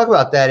spoken. Talk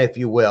about that, if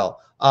you will,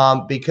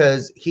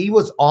 because he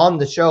was on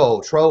the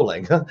show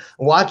trolling,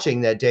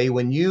 watching that day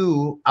when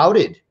you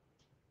outed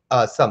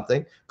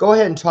something. Go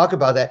ahead and talk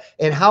about that.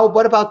 And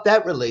what about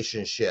that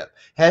relationship?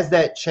 Has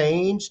that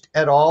changed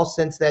at all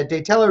since that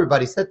day? Tell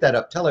everybody, set that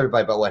up. Tell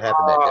everybody about what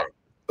happened that day.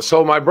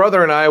 So my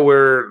brother and I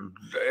were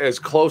as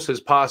close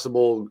as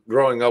possible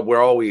growing up. We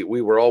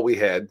were all we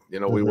had.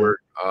 We were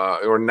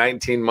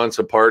 19 months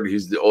apart.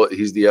 He's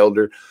the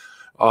elder.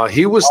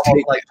 He was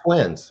like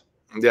twins.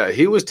 Yeah,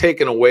 he was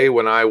taken away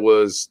when I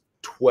was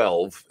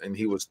 12 and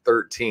he was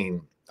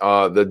 13.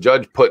 The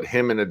judge put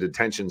him in a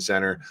detention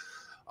center,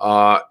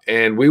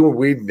 and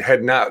we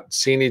had not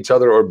seen each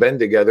other or been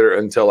together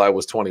until I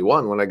was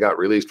 21 when I got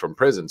released from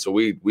prison. So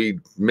we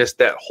missed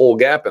that whole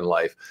gap in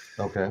life.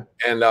 Okay.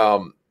 And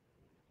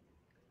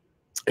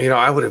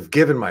I would have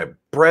given my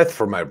breath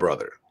for my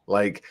brother.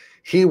 Like,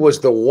 he was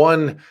the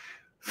one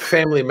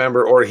family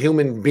member or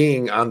human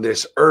being on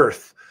this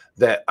earth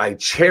that I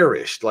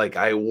cherished. Like,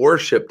 I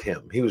worshiped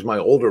him. He was my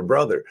older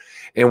brother.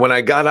 And when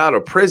I got out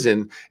of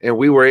prison and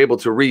we were able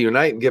to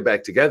reunite and get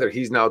back together,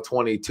 he's now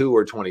 22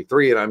 or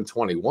 23 and I'm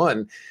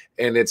 21.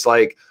 And it's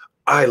like,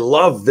 I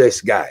love this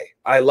guy.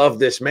 I love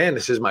this man.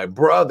 This is my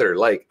brother.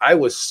 Like, I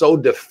was so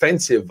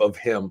defensive of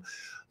him.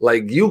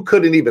 Like, you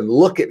couldn't even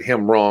look at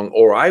him wrong,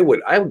 or I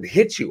would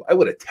hit you. I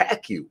would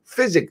attack you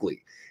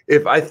physically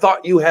if I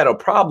thought you had a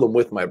problem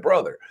with my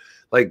brother.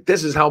 Like,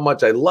 this is how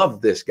much I love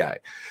this guy.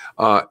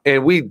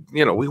 And we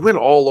went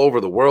all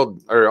over the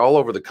world, or all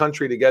over the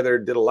country together,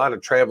 did a lot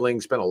of traveling,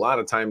 spent a lot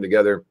of time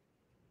together.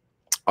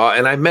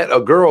 And I met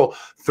a girl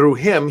through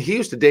him. He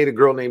used to date a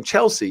girl named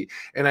Chelsea,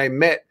 and I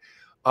met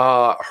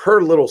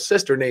her little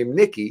sister named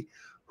Nikki,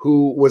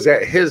 who was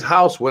at his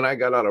house when I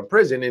got out of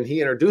prison, and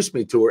he introduced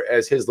me to her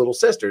as his little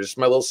sister. This is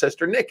my little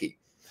sister, Nikki.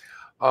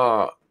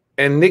 And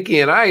And Nikki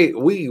and I,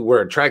 we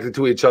were attracted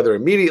to each other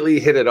immediately,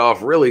 hit it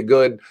off really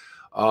good.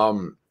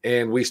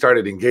 And we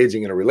started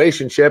engaging in a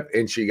relationship,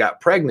 and she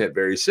got pregnant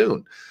very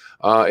soon.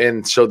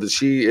 And so that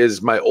she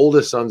is my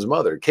oldest son's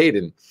mother,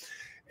 Caden.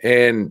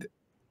 And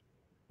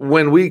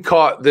when we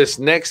caught this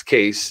next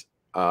case,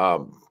 I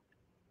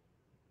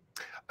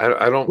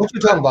don't. What you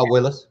talking about,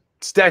 Willis?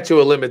 Statute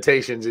of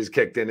limitations is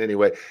kicked in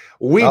anyway.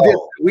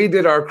 We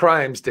did our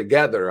crimes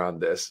together on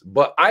this,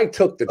 but I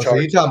took the charge.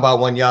 So you talking about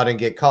when y'all didn't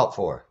get caught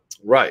for?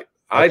 Right.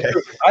 Okay.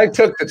 I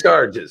took the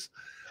charges.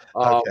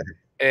 Okay.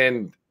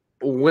 And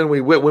when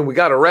we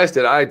got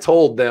arrested, I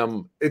told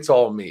them it's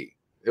all me.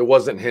 It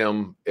wasn't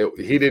him.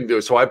 He didn't do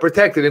it. So I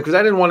protected him because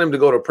I didn't want him to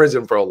go to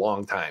prison for a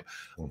long time.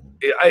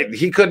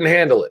 He couldn't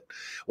handle it.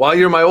 While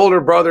you're my older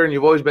brother and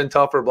you've always been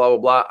tougher, blah, blah,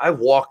 blah. I've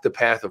walked the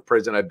path of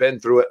prison. I've been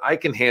through it. I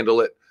can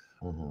handle it.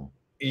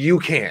 You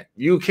can't.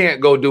 You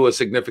can't go do a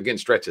significant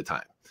stretch of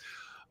time.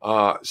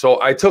 So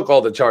I took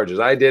all the charges.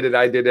 I did it.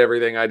 I did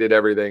everything.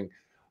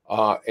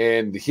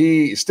 And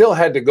he still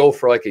had to go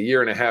for like 1.5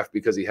 years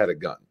because he had a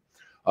gun.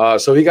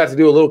 So he got to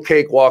do a little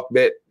cakewalk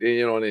bit,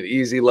 you know, in an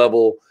easy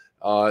level,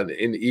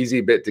 an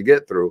easy bit to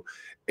get through.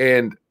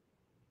 And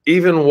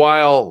even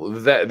while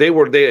that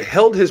they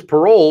held his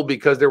parole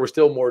because there were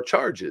still more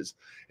charges,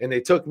 and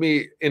they took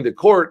me into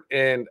court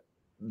and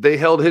they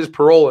held his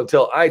parole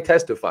until I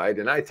testified,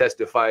 and I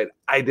testified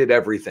I did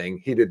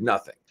everything. He did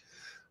nothing.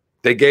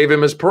 They gave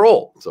him his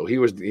parole. So he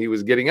was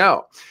getting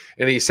out,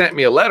 and he sent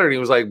me a letter and he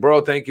was like,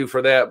 bro, thank you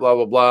for that, blah,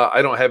 blah, blah.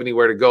 I don't have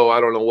anywhere to go. I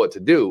don't know what to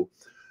do.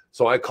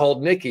 So I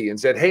called Nikki and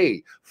said,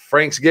 hey,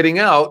 Frank's getting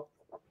out.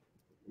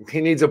 He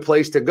needs a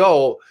place to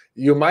go.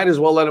 You might as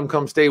well let him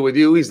come stay with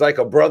you. He's like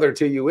a brother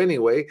to you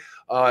anyway.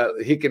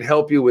 He can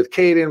help you with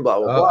Caden, blah,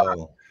 blah,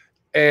 blah.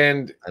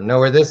 And I know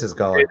where this is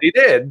going. He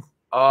did.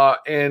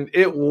 And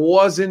it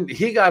wasn't,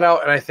 he got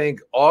out in, I think,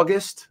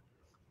 August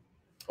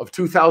of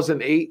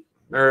 2008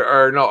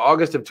 or no,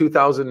 August of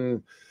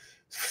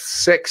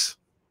 2006,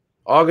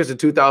 August of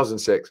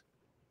 2006.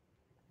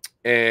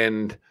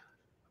 And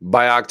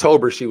by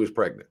October, she was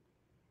pregnant.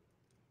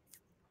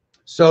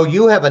 So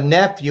you have a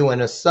nephew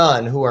and a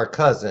son who are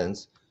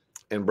cousins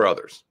and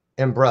brothers.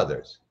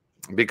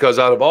 Because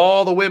out of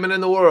all the women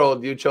in the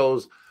world, you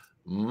chose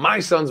my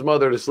son's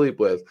mother to sleep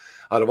with.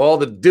 Out of all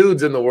the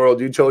dudes in the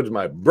world, you chose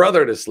my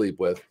brother to sleep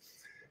with.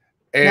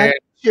 And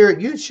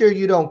you sure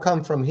you don't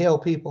come from hill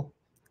people?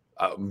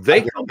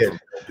 They come from hill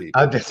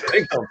people.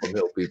 They come from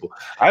hill people.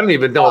 I don't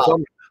even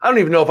know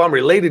if I'm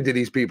related to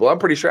these people. I'm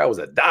pretty sure I was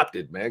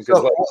adopted, man.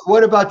 So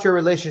what about your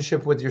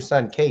relationship with your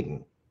son,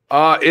 Caden?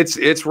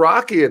 It's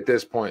rocky at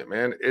this point,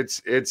 man. Who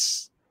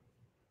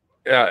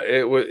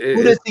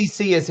does he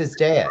see as his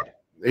dad?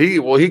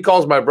 He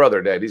calls my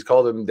brother dad. He's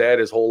called him dad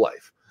his whole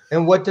life.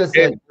 And what does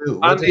that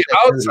do? On the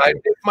outside,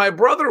 if my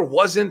brother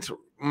wasn't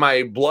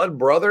my blood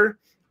brother,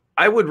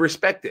 I would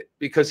respect it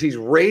because he's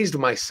raised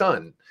my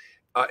son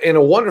in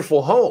a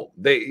wonderful home.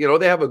 They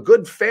have a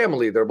good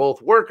family. They're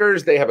both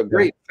workers. They have a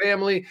great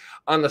family.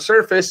 On the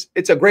surface,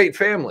 it's a great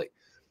family.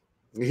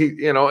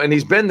 And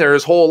he's been there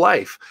his whole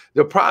life.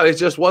 The problem, it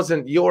just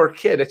wasn't your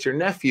kid. It's your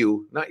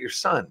nephew, not your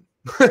son.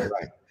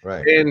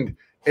 Right. And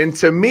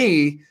to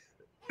me,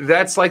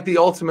 that's like the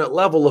ultimate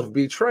level of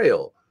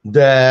betrayal.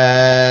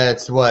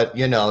 That's what,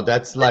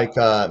 that's like,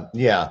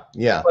 yeah.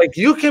 Like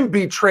you can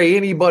betray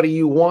anybody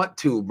you want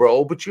to,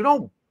 bro, but you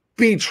don't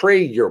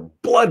betray your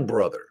blood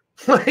brother.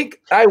 Like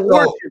I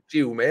worship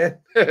you, man.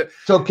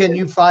 So can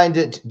you find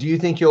it? Do you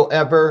think you'll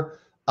ever,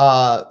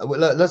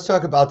 let's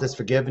talk about this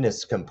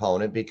forgiveness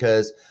component,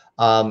 because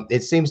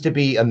it seems to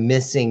be a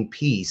missing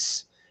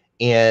piece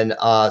in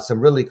some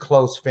really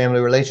close family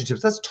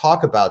relationships. Let's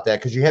talk about that,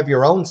 because you have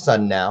your own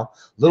son now.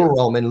 Little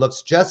Roman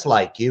looks just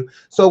like you.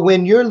 So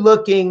when you're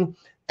looking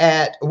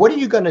at, what are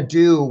you going to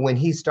do when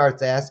he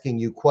starts asking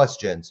you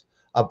questions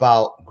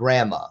about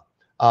grandma,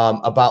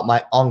 about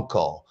my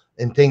uncle,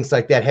 and things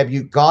like that? Have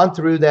you gone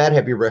through that?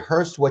 Have you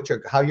rehearsed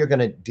how you're going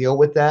to deal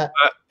with that?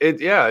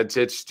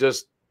 It's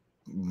just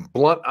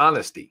blunt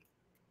honesty.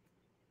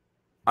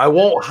 I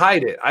won't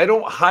hide it. I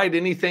don't hide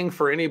anything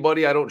for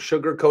anybody. I don't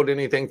sugarcoat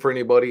anything for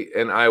anybody,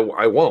 and I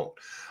won't.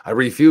 I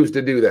refuse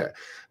to do that.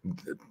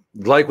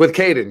 Like with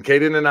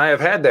Caden and I have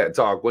had that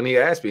talk. When he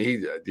asked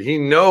me, he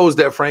knows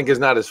that Frank is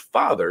not his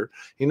father.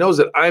 He knows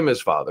that I'm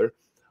his father.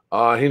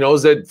 He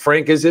knows that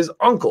Frank is his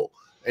uncle,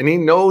 and he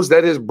knows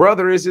that his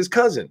brother is his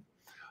cousin.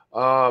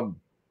 But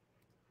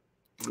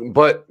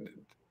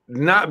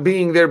not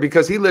being there,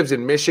 because he lives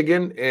in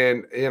Michigan,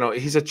 and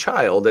he's a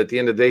child at the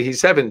end of the day. He's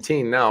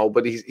 17 now,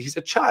 but he's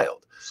a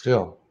child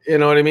still. You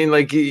know what I mean?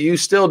 Like you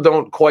still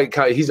don't quite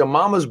count. He's a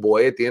mama's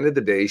boy at the end of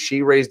the day.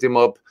 She raised him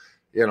up,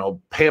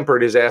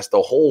 pampered his ass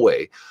the whole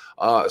way.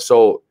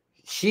 So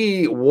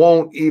he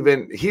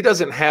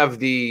doesn't have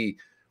the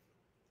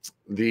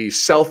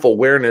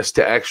self-awareness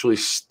to actually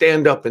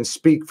stand up and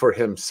speak for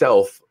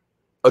himself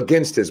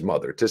against his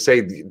mother, to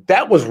say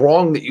that was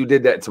wrong that you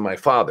did that to my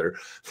father.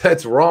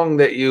 That's wrong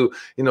that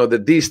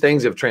that these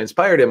things have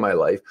transpired in my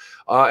life.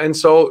 And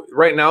so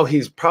right now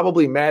he's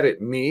probably mad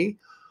at me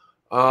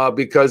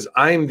because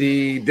I'm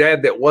the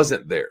dad that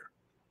wasn't there.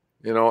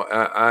 You know,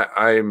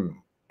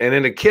 I'm, and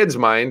in a kid's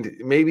mind,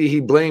 maybe he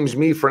blames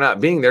me for not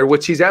being there,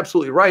 which he's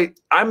absolutely right.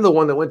 I'm the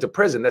one that went to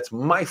prison. That's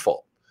my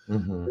fault.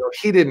 Mm-hmm. You know,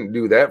 he didn't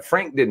do that.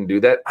 Frank didn't do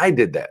that. I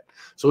did that.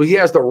 So he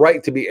has the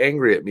right to be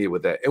angry at me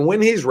with that. And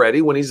when he's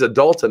ready, when he's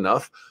adult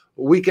enough,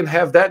 we can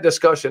have that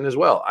discussion as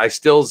well. I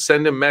still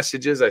send him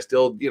messages. I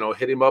still, you know,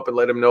 hit him up and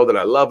let him know that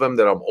I love him,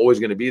 that I'm always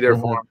going to be there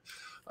for him.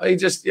 He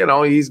just, you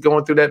know, he's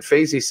going through that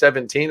phase. He's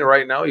 17, and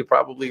right now he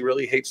probably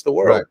really hates the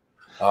world.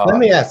 Right. Let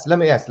me ask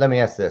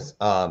this.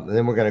 And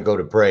then we're going to go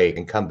to break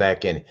and come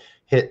back and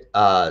hit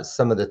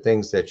some of the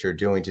things that you're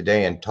doing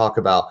today and talk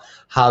about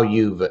how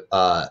you've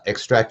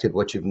extracted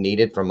what you've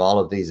needed from all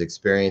of these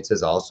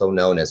experiences, also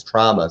known as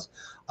traumas,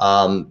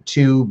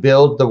 to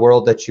build the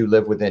world that you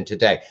live within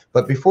today.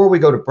 But before we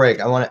go to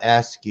break, I want to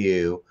ask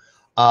you,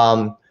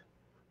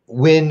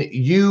 when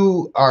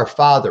you are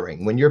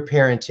fathering, when you're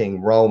parenting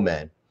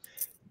Roman,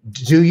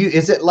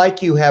 is it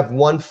like you have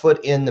one foot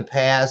in the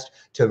past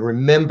to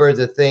remember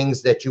the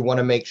things that you want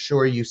to make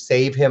sure you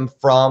save him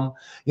from?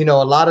 You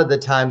know, a lot of the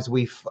times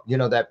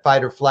that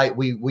fight or flight,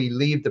 we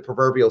leave the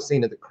proverbial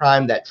scene of the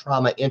crime, that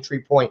trauma entry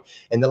point.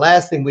 And the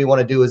last thing we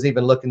want to do is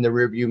even look in the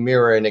rearview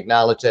mirror and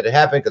acknowledge that it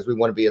happened, because we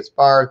want to be as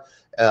far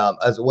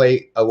as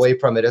away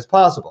from it as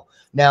possible.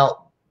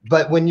 Now,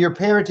 but when you're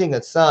parenting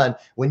a son,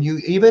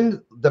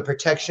 even the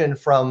protection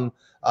from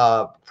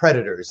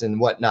predators and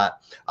whatnot,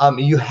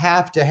 you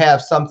have to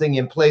have something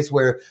in place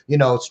where, you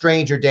know,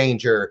 stranger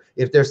danger,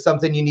 if there's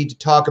something you need to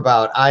talk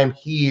about, I'm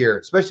here,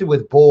 especially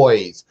with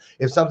boys.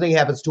 If something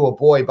happens to a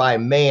boy by a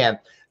man,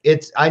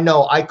 I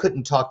know I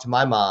couldn't talk to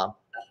my mom.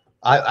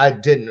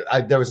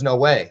 There was no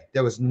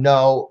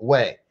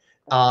way.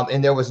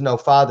 And there was no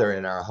father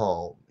in our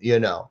home, you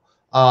know.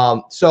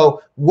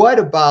 So what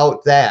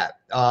about that?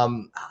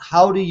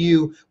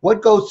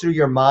 What goes through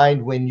your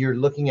mind when you're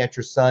looking at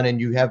your son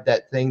and you have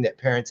that thing that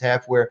parents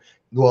have where,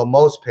 well,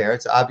 most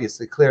parents,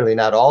 obviously, clearly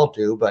not all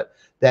do, but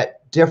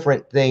that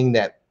different thing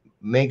that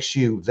makes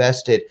you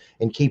vested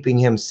in keeping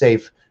him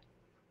safe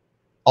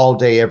all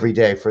day, every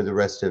day for the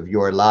rest of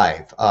your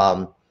life?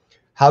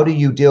 How do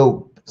you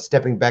deal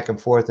stepping back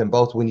and forth in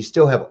both when you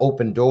still have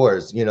open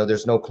doors? You know,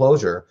 there's no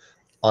closure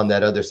on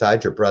that other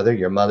side, your brother,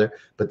 your mother,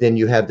 but then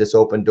you have this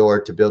open door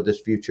to build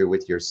this future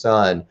with your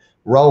son,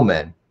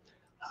 Roman.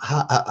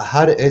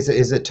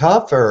 Is it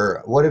tough,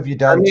 or what have you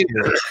done? I mean,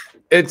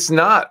 it's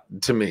not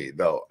to me,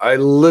 though. I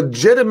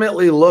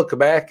legitimately look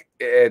back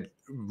at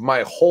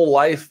my whole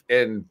life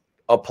and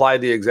apply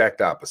the exact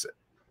opposite.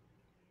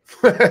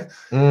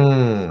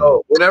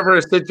 So whenever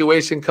a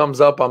situation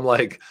comes up, I'm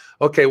like,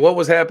 okay, what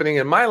was happening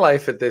in my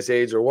life at this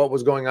age, or what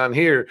was going on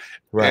here?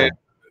 Right. And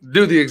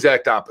do the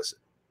exact opposite,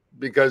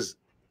 because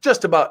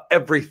just about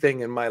everything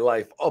in my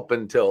life up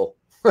until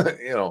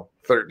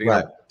 13,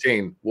 right,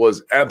 14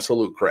 was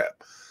absolute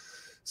crap.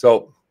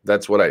 So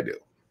that's what I do.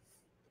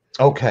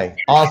 Okay,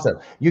 awesome.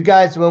 You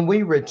guys, when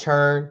we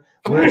return,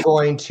 we're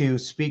going to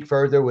speak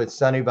further with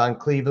Sonny Von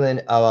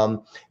Cleveland, and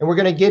we're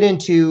going to get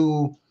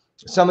into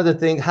some of the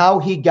things, how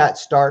he got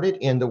started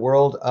in the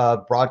world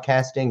of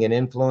broadcasting and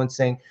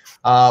influencing,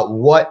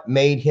 what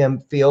made him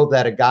feel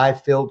that a guy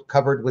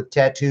covered with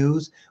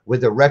tattoos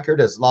with a record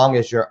as long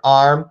as your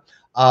arm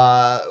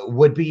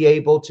would be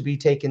able to be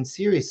taken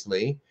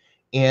seriously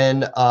in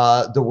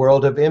the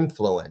world of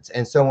influence.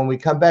 And so when we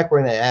come back, we're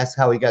going to ask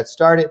how he got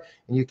started,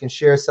 and you can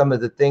share some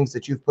of the things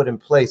that you've put in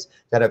place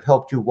that have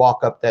helped you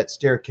walk up that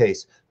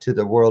staircase to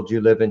the world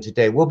you live in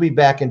today. We'll be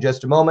back in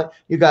just a moment.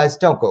 You guys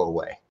don't go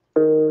away.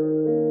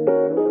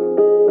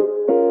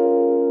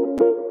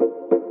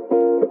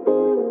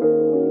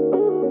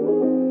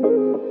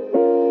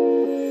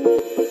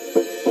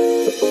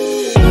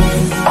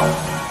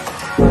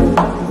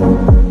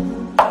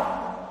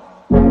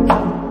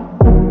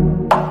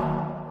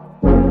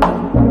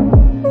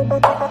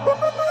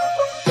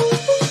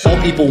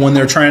 People, when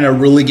they're trying to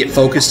really get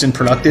focused and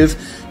productive,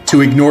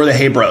 to ignore the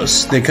hey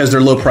bros because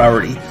they're low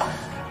priority.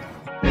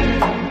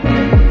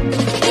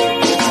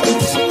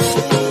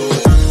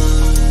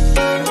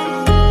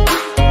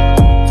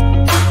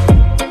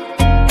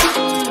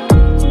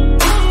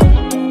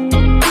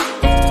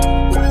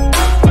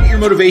 Your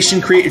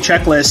motivation, create your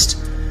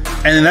checklist,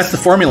 and then that's the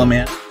formula,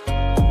 man.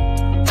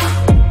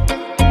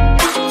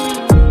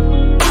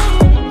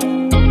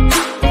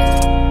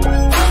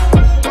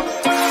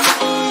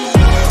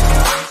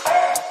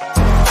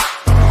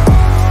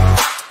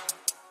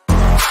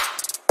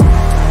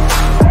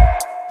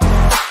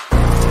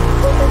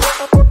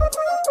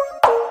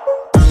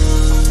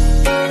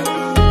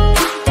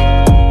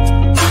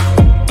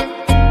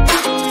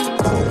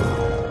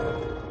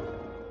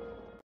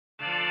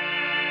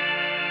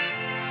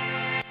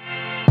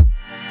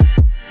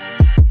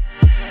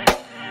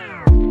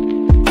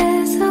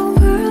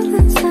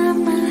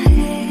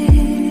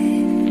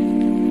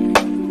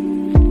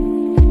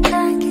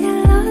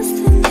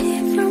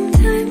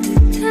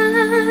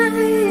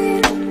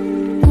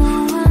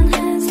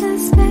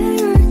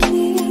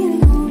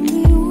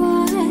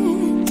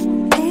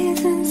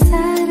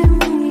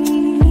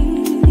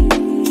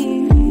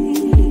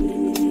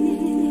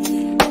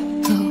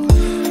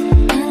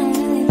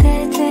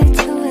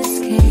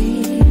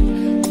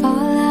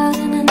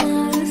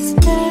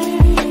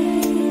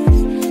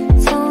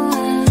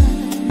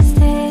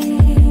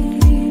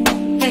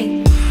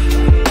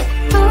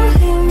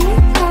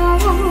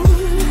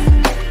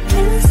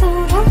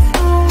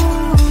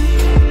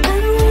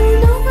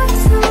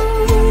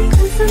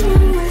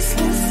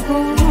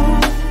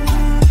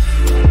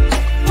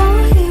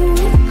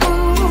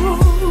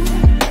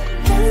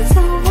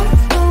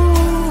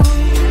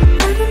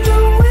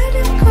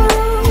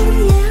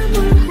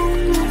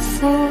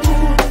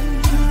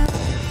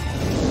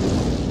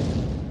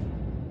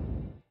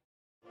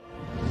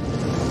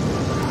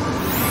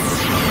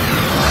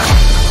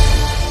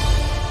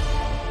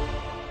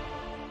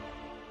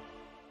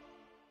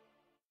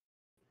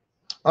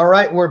 All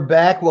right, we're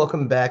back.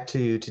 Welcome back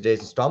to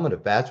today's installment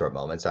of Bathrobe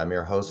Moments. I'm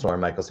your host,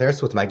 Lauren Michaels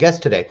Harris, with my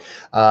guest today,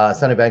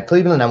 Sonny Van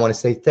Cleveland. I want to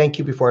say thank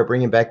you before I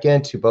bring him back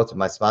in to both of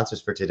my sponsors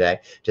for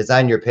today.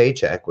 Design Your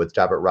Paycheck with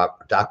Dr.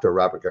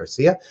 Robert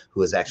Garcia,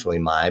 who is actually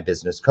my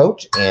business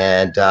coach,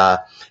 and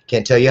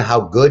can't tell you how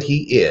good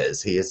he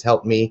is. He has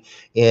helped me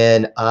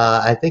in,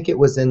 I think it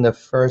was in the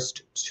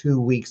first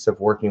 2 weeks of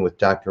working with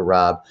Dr.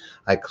 Rob,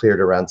 I cleared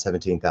around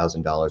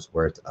 $17,000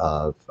 worth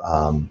of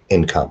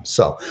income.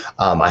 So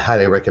I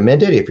highly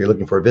recommend it if you're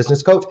looking for a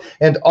business coach.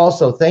 And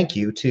also thank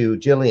you to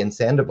Jillian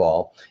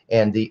Sandoval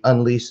and the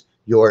Unleash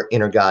Your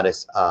Inner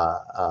Goddess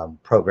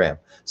program.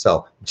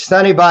 So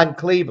Sonny Van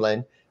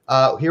Cleveland,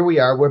 here we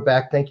are. We're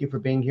back. Thank you for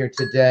being here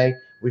today.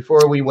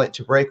 Before we went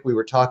to break, we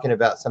were talking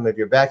about some of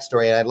your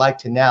backstory, and I'd like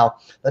to now,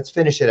 let's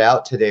finish it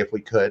out today if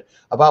we could,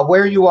 about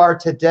where you are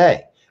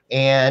today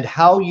and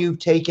how you've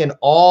taken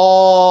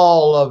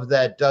all of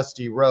that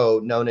dusty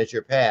road known as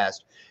your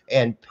past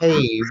and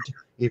paved,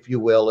 if you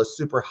will, a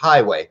super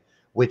highway,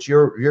 which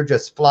you're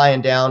just flying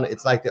down.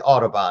 It's like the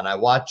Autobahn. I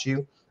watch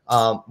you.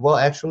 Well,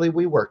 actually,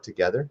 we work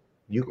together.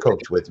 You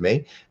coach with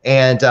me.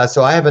 And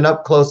so I have an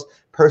up close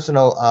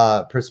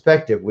personal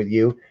perspective with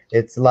you.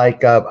 It's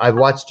like I've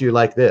watched you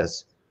like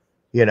this,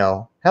 you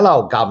know,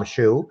 hello,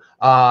 Gumshoe,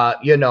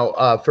 you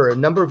know, for a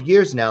number of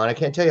years now. And I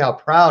can't tell you how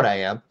proud I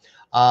am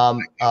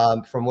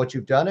from what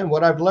you've done and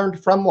what I've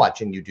learned from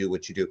watching you do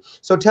what you do.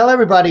 So tell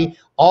everybody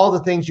all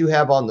the things you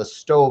have on the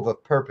stove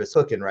of purpose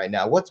cooking right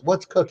now.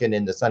 What's cooking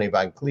in the Sonny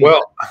Van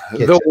Cleveland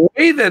kitchen? The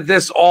way that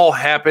this all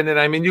happened, and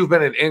I mean, you've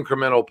been an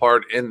incremental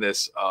part in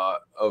this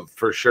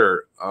for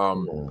sure.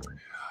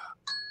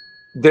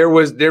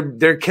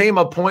 There came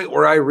a point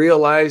where I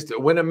realized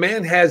when a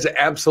man has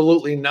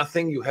absolutely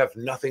nothing, you have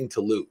nothing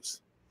to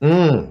lose.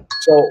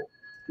 So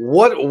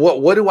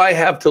what do I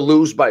have to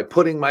lose by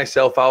putting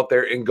myself out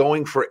there and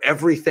going for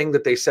everything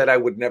that they said I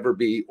would never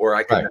be or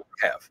I could never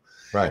have?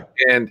 Right.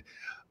 And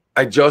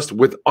I just,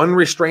 with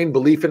unrestrained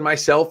belief in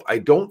myself, I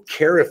don't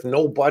care if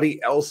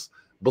nobody else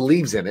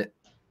believes in it,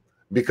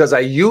 because I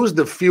use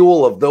the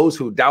fuel of those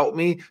who doubt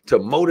me to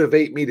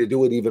motivate me to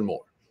do it even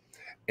more.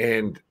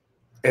 And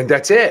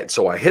that's it.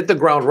 So I hit the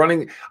ground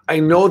running. I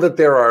know that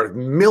there are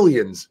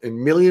millions and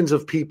millions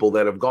of people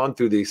that have gone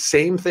through the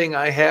same thing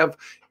I have,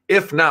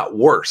 if not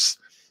worse.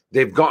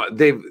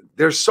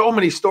 There's so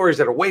many stories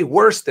that are way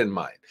worse than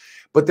mine,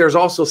 but there's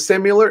also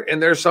similar,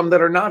 and there's some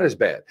that are not as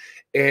bad.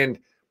 And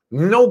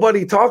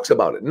nobody talks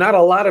about it. Not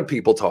a lot of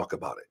people talk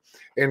about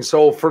it. And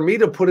so for me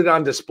to put it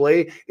on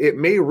display, it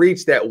may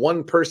reach that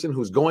one person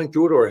who's going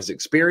through it or has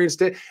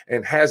experienced it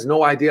and has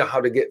no idea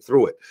how to get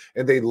through it.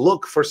 And they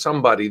look for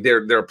somebody.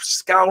 They're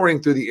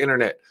scouring through the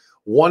internet,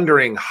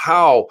 wondering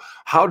how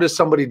does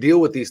somebody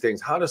deal with these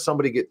things? How does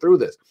somebody get through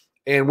this?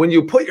 And when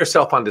you put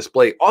yourself on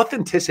display,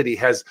 authenticity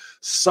has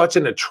such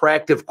an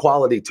attractive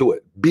quality to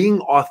it,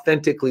 being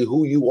authentically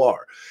who you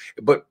are.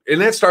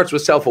 And that starts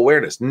with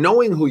self-awareness,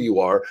 knowing who you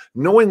are,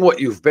 knowing what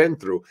you've been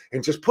through,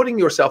 and just putting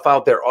yourself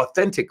out there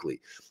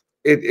authentically.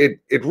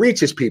 It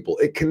reaches people.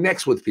 It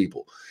connects with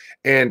people.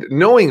 And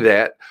knowing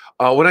that,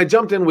 when I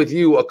jumped in with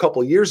you a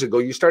couple years ago,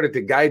 you started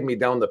to guide me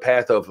down the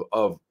path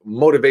of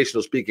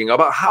motivational speaking,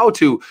 about how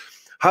to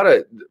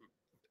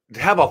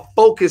have a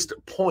focused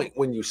point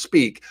when you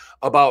speak,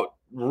 about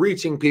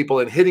reaching people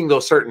and hitting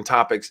those certain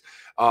topics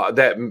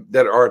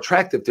that are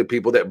attractive to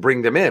people, that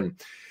bring them in.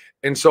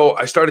 And so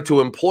I started to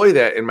employ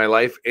that in my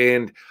life,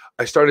 and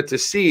I started to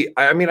see,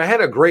 I mean, I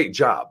had a great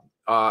job.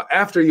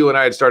 After you and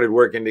I had started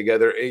working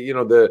together, you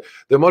know, the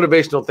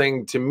motivational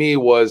thing to me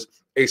was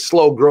a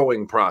slow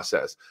growing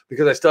process,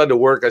 because I still had to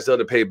work. I still had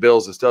to pay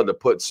bills. I still had to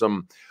put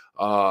some,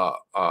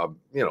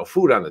 you know,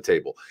 food on the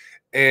table.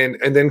 And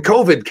then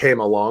COVID came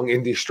along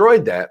and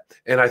destroyed that.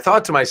 And I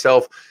thought to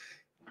myself,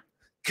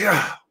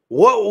 God,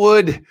 what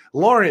would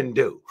Lauren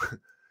do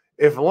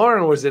if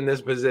Lauren was in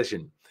this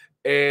position?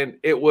 And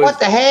it was, what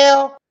the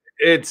hell?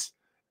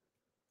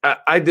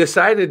 I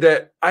decided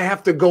that I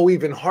have to go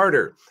even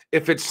harder.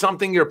 If it's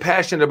something you're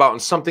passionate about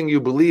and something you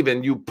believe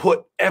in, you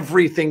put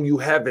everything you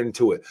have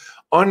into it.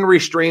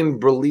 Unrestrained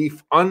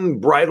belief,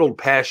 unbridled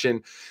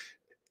passion,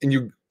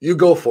 and you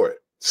go for it.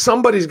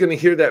 Somebody's going to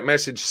hear that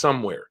message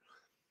somewhere.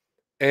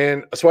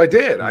 And so I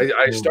did.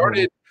 I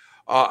started,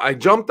 I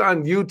jumped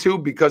on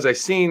YouTube because I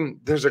seen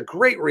there's a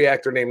great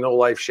reactor named No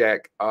Life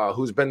Shack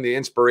who's been the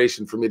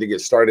inspiration for me to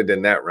get started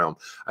in that realm.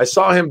 I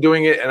saw him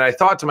doing it, and I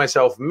thought to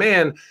myself,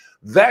 man,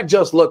 that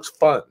just looks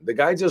fun. The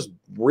guy just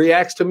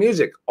reacts to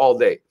music all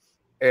day,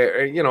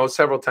 you know,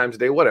 several times a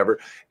day, whatever.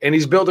 And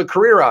he's built a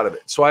career out of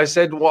it. So I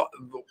said, well,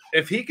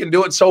 if he can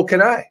do it, so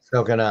can I.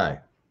 So can I.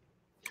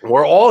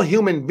 We're all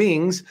human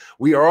beings.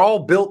 We are all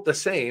built the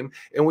same,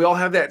 and we all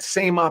have that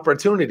same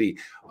opportunity.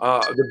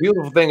 The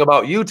beautiful thing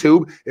about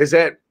YouTube is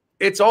that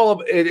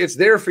it's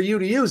there for you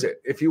to use it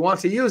if you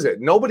want to use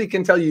it. Nobody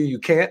can tell you you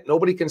can't.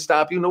 Nobody can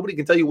stop you. Nobody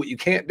can tell you what you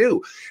can't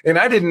do. And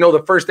I didn't know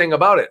the first thing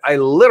about it. I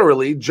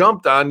literally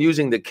jumped on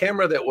using the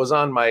camera that was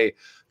on my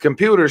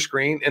computer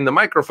screen and the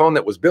microphone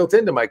that was built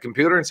into my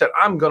computer and said,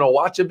 I'm going to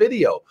watch a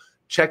video.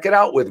 check it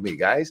out with me,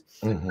 guys.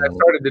 Mhm. I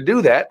started to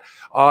do that,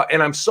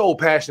 and I'm so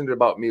passionate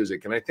about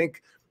music, and I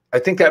think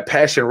that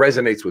passion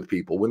resonates with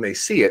people when they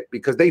see it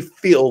because they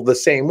feel the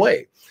same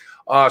way.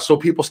 So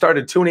people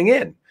started tuning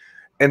in.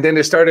 And then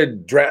it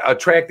started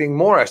attracting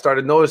more. I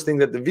started noticing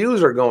that the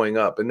views are going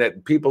up and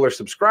that people are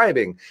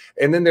subscribing.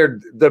 And then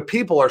the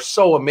people are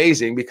so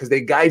amazing because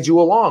they guide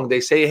you along. They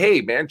say,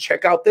 hey, man,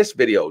 check out this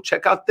video.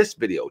 Check out this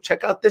video.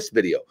 Check out this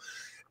video.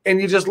 And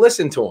you just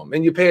listen to them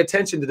and you pay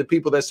attention to the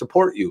people that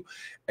support you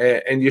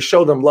and you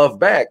show them love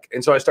back.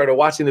 And so I started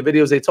watching the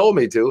videos they told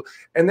me to.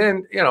 And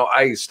then, you know,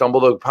 I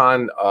stumbled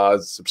upon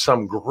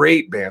some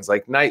great bands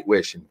like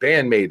Nightwish and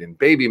Bandmate and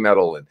Baby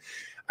Metal, and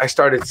I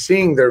started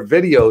seeing their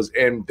videos,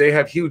 and they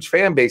have huge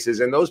fan bases,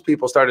 and those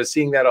people started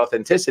seeing that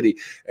authenticity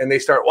and they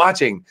start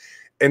watching.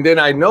 And then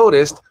I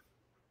noticed,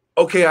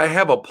 okay, I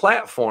have a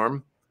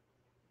platform.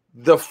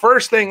 The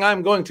first thing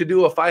I'm going to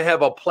do if I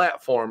have a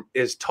platform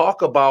is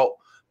talk about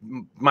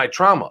my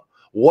trauma,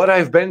 what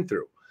I've been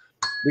through,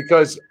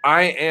 because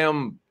I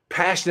am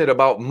passionate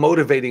about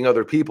motivating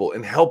other people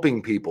and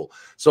helping people.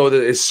 So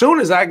that as soon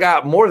as I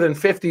got more than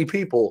 50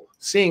 people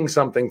seeing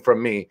something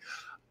from me,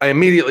 I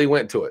immediately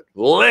went to it.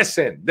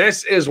 Listen,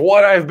 this is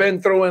what I've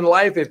been through in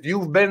life. If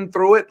you've been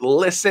through it,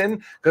 listen,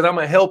 because I'm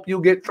going to help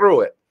you get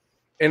through it.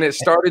 And it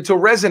started to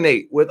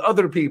resonate with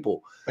other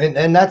people.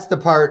 And that's the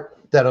part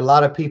that a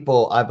lot of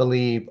people, I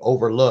believe,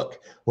 overlook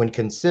when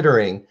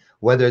considering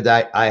whether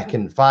that I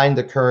can find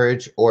the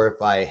courage, or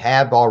if I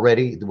have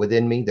already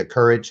within me the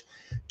courage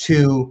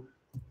to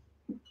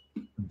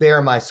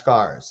bear my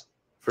scars.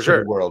 For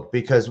sure. The world,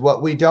 because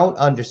what we don't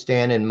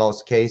understand in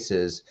most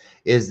cases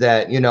is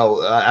that, you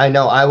know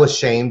I was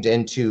shamed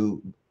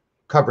into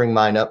covering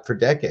mine up for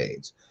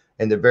decades.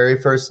 And the very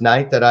first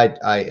night that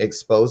I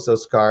exposed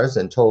those scars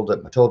and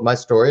told my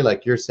story,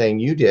 like you're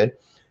saying you did,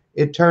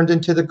 it turned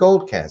into the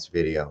Goldcast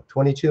video,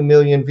 22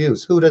 million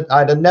views.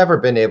 I'd have never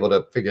been able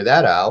to figure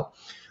that out.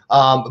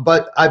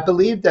 But I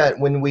believe that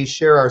when we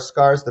share our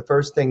scars, the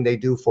first thing they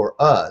do for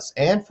us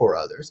and for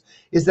others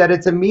is that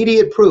it's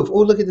immediate proof. Oh,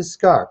 look at the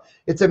scar.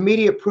 It's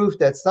immediate proof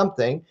that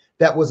something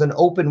that was an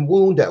open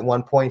wound at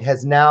one point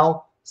has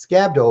now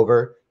scabbed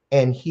over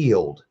and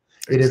healed.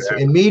 Exactly. It is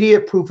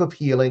immediate proof of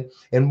healing.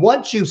 And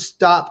once you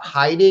stop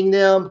hiding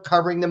them,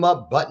 covering them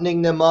up,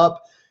 buttoning them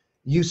up,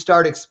 you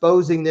start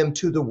exposing them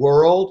to the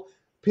world.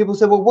 People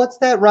say, well, what's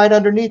that right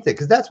underneath it?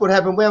 Because that's what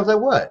happened when I was like,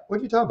 what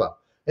are you talking about?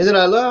 And then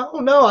I look, oh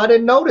no, I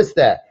didn't notice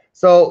that.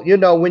 So, you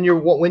know, when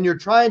you're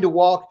trying to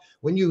walk,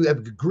 when you have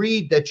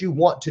agreed that you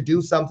want to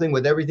do something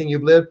with everything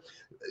you've lived,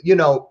 you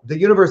know, the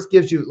universe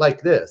gives you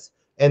like this.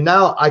 And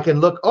now I can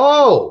look,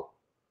 oh,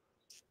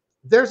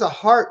 there's a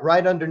heart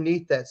right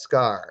underneath that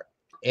scar.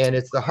 And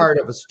it's the heart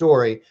of a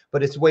story,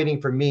 but it's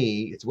waiting for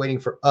me. It's waiting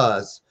for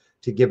us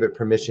to give it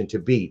permission to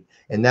be.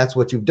 And that's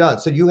what you've done.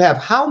 So you have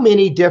how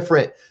many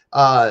different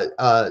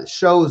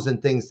shows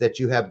and things that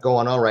you have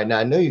going on right now?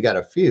 I know you got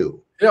a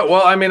few. Yeah,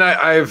 well, I mean,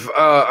 I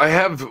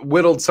have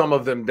whittled some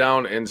of them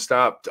down and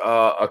stopped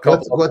a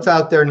couple. What's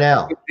out there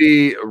now?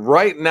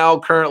 Right now,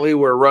 currently,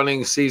 we're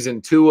running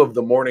season 2 of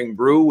the Morning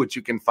Brew, which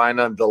you can find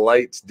on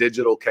Delight's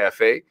Digital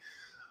Cafe.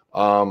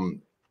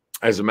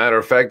 As a matter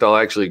of fact, I'll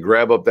actually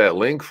grab up that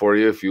link for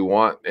you if you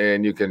want,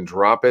 and you can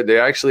drop it. They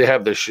actually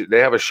have they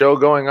have a show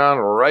going on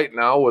right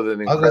now with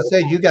an. I was gonna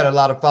say you got a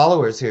lot of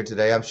followers here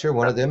today. I'm sure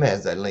one of them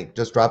has that link.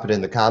 Just drop it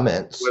in the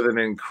comments. With an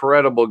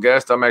incredible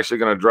guest, I'm actually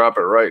going to drop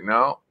it right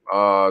now.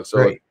 So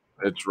great.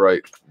 It's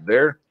right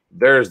there.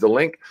 There's the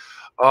link.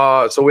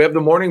 So we have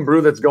the Morning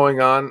Brew that's going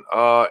on,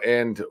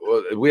 and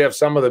we have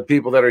some of the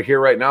people that are here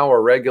right now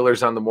are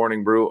regulars on the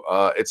Morning Brew.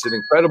 It's an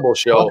incredible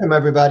show. Welcome,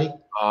 everybody.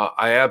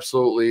 I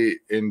absolutely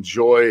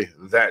enjoy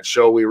that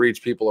show. We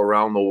reach people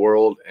around the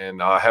world,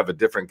 and I have a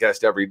different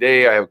guest every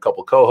day. I have a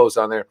couple co-hosts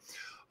on there.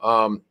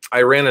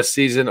 I ran a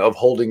season of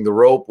Holding the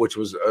Rope, which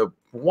was a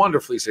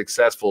wonderfully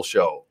successful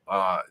show.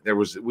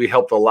 We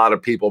helped a lot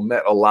of people,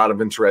 met a lot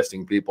of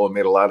interesting people, and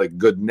made a lot of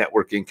good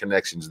networking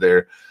connections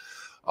there.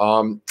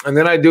 And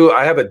then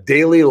I have a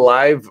daily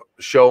live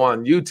show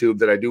on YouTube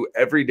that I do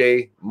every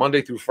day,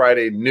 Monday through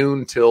Friday,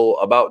 noon till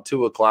about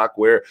 2 o'clock,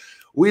 where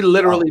we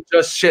literally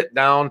just sit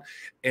down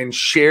and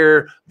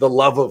share the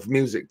love of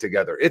music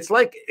together. It's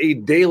like a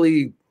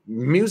daily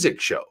music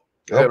show.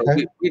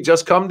 Okay. We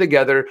just come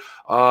together.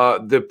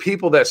 The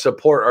people that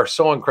support are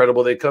so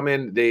incredible. They come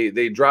in,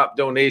 they drop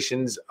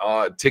donations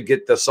to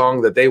get the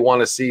song that they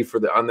want to see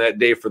on that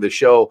day for the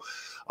show.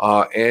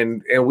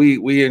 And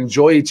we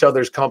enjoy each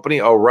other's company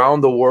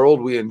around the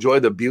world. We enjoy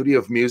the beauty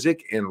of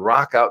music and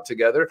rock out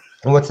together.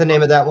 And what's the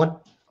name of that one?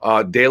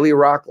 Daily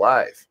Rock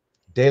Live.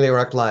 Daily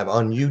Rock Live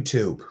on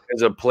YouTube.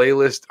 It's a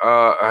playlist.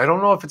 I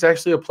don't know if it's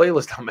actually a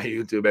playlist on my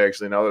YouTube,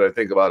 actually, now that I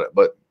think about it.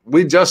 But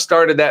we just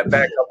started that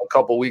back up a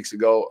couple weeks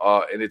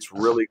ago, and it's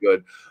really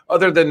good.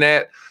 Other than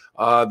that,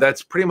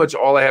 that's pretty much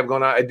all I have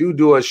going on. I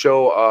do a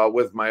show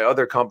with my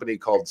other company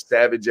called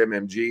Savage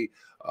MMG.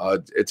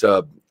 It's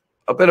a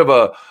bit of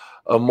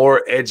a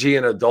more edgy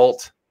and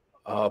adult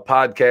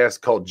podcast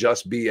called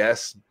Just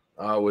BS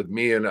with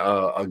me and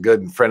a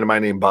good friend of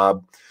mine named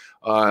Bob.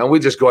 And we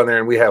just go in there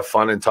and we have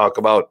fun and talk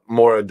about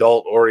more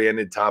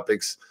adult-oriented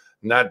topics,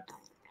 not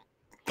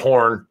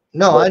porn.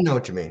 No, I know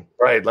what you mean.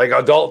 Right, like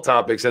adult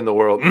topics in the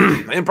world,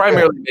 and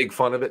primarily make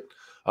fun of it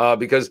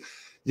because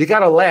you got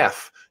to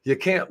laugh. You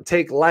can't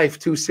take life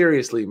too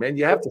seriously, man.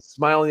 You have to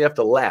smile and you have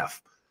to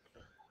laugh.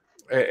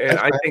 And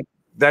I think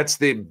that's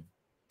the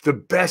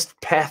best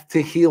path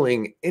to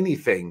healing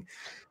anything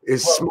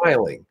is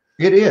smiling.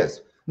 It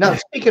is. Now,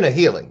 speaking of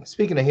healing,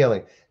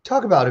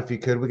 talk about, if you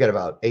could, we got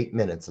about 8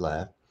 minutes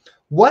left.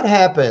 What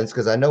happens,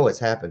 because I know it's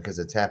happened because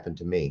it's happened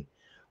to me.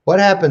 What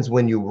happens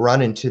when you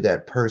run into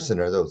that person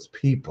or those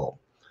people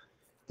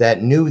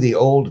that knew the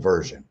old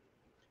version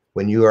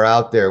when you were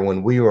out there,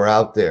 when we were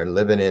out there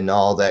living in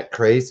all that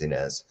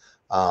craziness,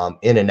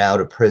 in and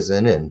out of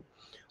prison and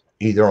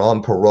either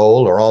on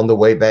parole or on the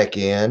way back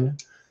in,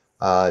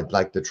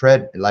 like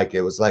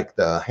it was like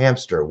the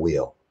hamster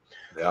wheel.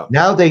 Yeah.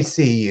 Now they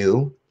see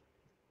you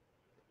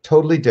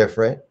totally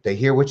different. They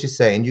hear what you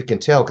say, and you can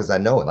tell, because I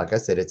know it. Like I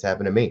said, it's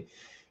happened to me.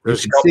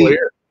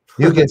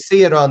 You can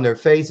see it on their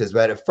faces,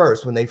 but at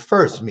first, when they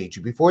first meet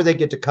you, before they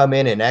get to come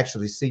in and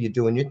actually see you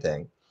doing your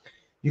thing,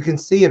 you can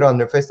see it on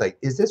their face. Like,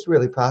 is this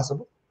really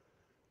possible?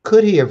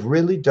 Could he have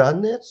really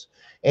done this?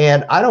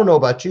 And I don't know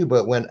about you,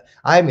 but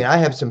I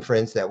have some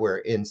friends that were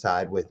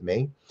inside with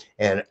me,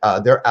 and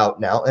they're out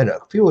now, and a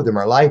few of them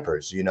are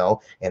lifers, you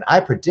know, and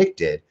I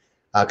predicted,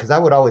 because I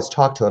would always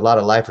talk to a lot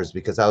of lifers,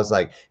 because I was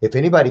like, if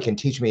anybody can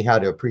teach me how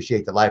to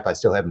appreciate the life I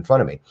still have in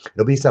front of me,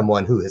 it'll be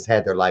someone who has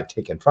had their life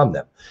taken from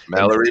them.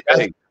 Mallory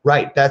Bank.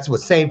 Right. That's the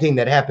same thing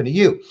that happened to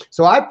you.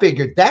 So I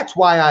figured that's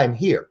why I'm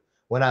here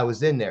when I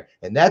was in there.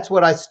 And that's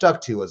what I stuck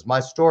to, was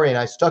my story, and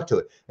I stuck to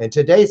it. And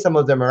today some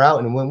of them are out.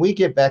 And when we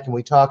get back and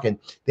we talk, and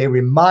they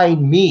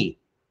remind me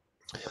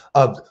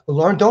of,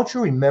 Lauren, don't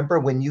you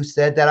remember when you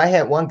said that? I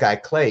had one guy,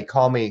 Clay,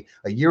 call me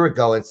a year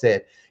ago and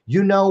said,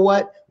 you know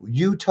what?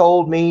 You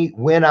told me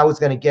when I was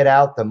going to get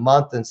out, the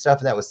month and stuff.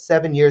 And that was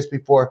 7 years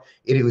before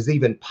it was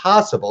even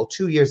possible.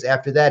 2 years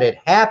after that, it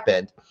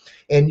happened.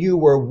 And you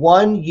were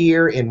 1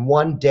 year and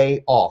 1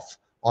 day off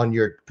on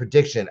your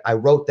prediction. I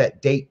wrote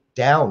that date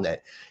down.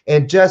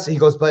 He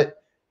goes,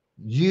 but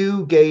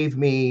you gave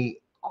me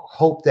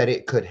hope that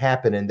it could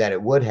happen and that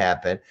it would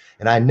happen.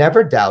 And I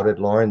never doubted,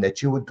 Lauren,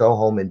 that you would go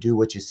home and do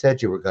what you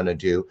said you were going to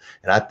do.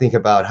 And I think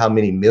about how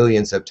many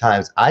millions of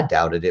times I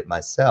doubted it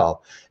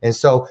myself. And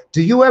so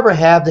have you ever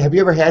had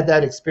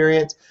that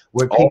experience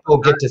where people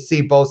get to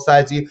see both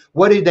sides of you?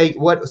 What did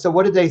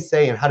they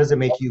say, and how does it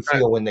make you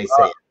feel when they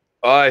say it?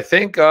 I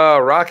think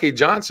Rocky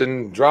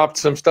Johnson dropped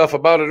some stuff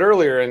about it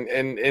earlier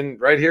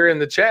and right here in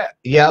the chat.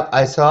 Yep,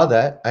 I saw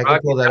that. I can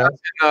pull that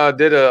up.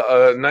 Did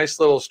a nice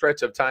little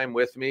stretch of time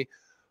with me.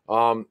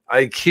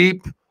 I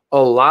keep a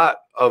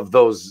lot of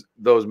those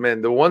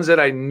men, the ones that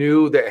I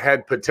knew that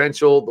had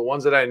potential, the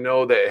ones that I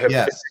know that have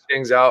figured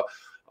things out.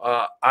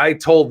 I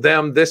told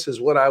them this is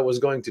what I was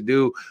going to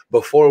do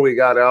before we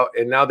got out,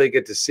 and now they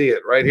get to see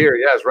it right here.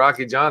 Yes,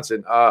 Rocky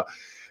Johnson.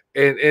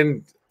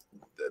 And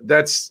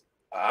that's,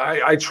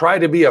 I try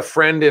to be a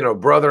friend and a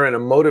brother and a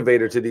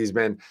motivator to these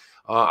men.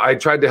 I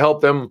tried to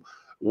help them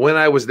when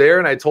I was there,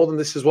 and I told them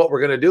this is what we're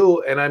going to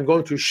do, and I'm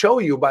going to show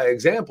you by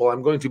example.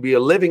 I'm going to be a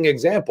living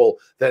example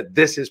that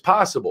this is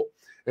possible.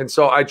 And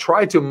so I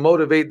try to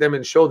motivate them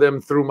and show them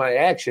through my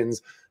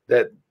actions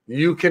that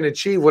you can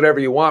achieve whatever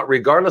you want,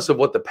 regardless of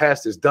what the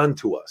past has done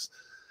to us.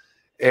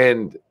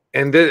 And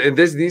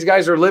these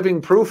guys are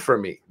living proof for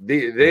me.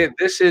 These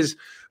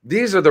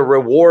are the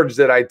rewards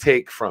that I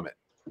take from it.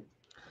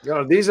 You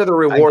know, these are the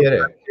rewards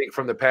that I take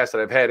from the past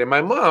that I've had. And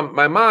my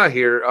mom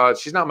here,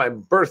 she's not my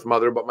birth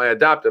mother, but my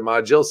adopted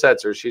mom, Jill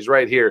Setzer. She's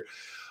right here.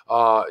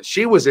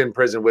 She was in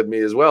prison with me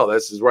as well.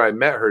 This is where I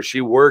met her.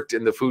 She worked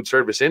in the food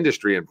service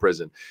industry in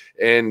prison.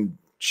 And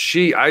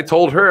I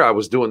told her I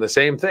was doing the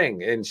same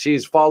thing. And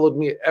she's followed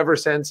me ever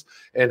since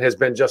and has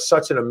been just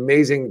such an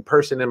amazing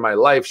person in my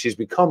life. She's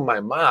become my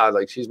mom.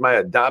 Like, she's my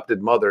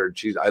adopted mother.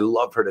 I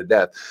love her to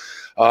death.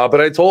 But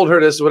I told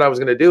her this is what I was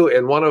going to do.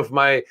 And one of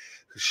my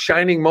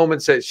shining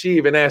moments that she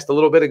even asked a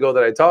little bit ago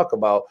that I talk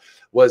about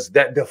was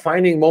that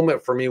defining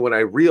moment for me when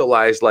I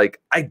realized,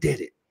 like, I did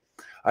it.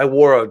 I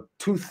wore a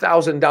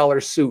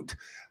 $2,000 suit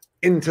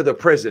into the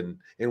prison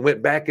and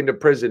went back into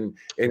prison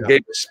and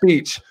gave a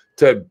speech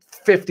to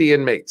 50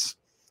 inmates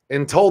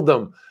and told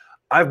them,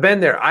 I've been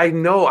there. I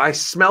know. I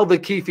smell the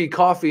Keefe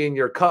coffee in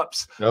your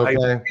cups. Okay.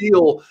 I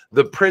feel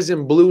the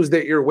prison blues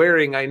that you're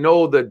wearing. I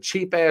know the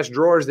cheap ass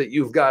drawers that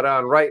you've got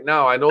on right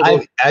now. I know.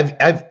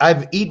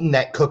 I've eaten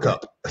that cook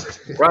up.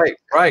 Right.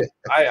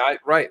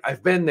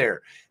 I've been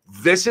there.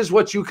 This is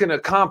what you can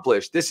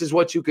accomplish. This is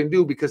what you can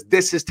do, because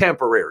this is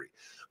temporary.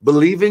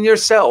 Believe in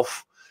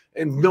yourself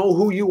and know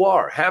who you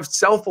are. Have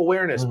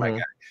self-awareness, my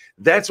guy.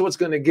 That's what's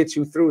going to get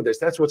you through this.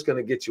 That's what's going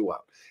to get you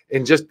out.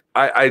 And just,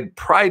 I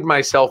pride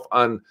myself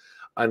on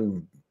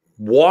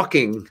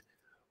walking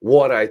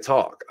what I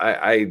talk.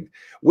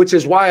 Which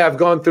is why I've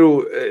gone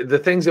through the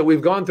things that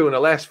we've gone through in the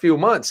last few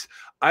months.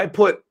 I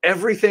put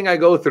everything I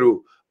go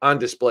through on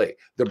display.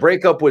 The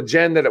breakup with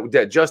Jen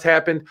that just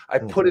happened, I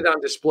put it on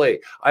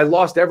display. I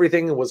lost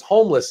everything and was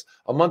homeless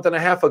a month and a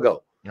half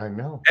ago. I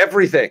know.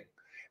 Everything.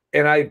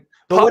 And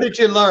but what did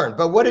you learn?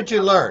 But what did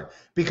you learn?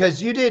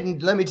 Because you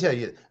didn't, let me tell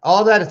you,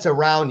 all that it's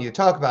around you.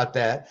 Talk about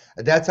that.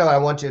 That's how I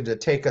want you to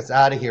take us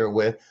out of here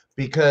with,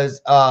 because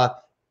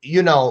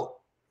you know,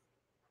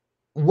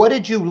 what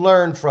did you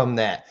learn from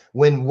that?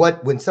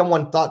 When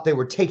someone thought they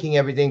were taking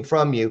everything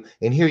from you,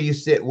 and here you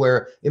sit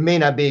where it may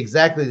not be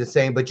exactly the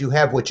same, but you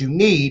have what you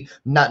need,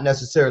 not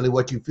necessarily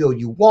what you feel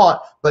you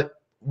want, but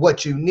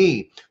what you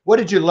need. What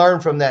did you learn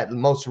from that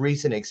most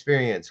recent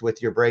experience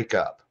with your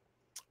breakup?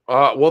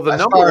 Well,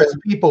 as far as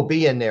people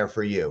being there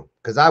for you,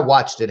 because I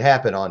watched it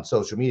happen on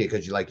social media,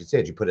 because you, like you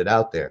said, you put it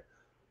out there.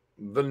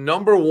 The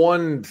number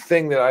one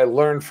thing that I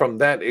learned from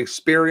that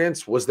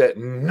experience was that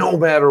no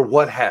matter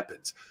what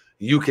happens,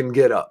 you can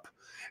get up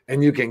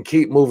and you can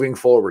keep moving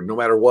forward no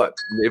matter what.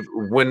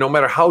 No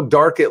matter how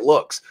dark it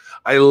looks.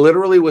 I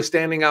literally was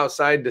standing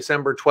outside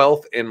December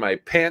 12th in my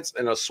pants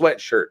and a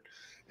sweatshirt,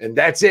 and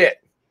that's it.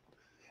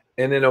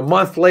 And then a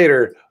month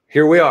later,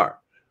 here we are.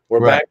 We're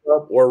back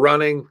up. We're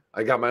running.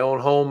 I got my own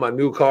home, a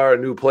new car, a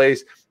new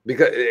place,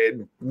 because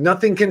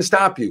nothing can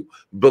stop you.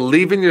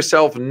 Believe in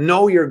yourself.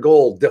 Know your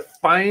goal.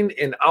 Define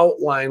and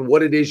outline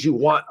what it is you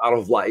want out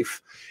of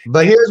life.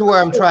 But here's where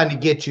I'm trying to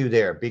get you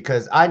there,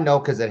 because I know,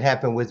 because it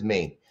happened with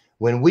me.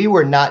 When we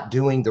were not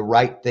doing the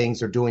right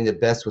things or doing the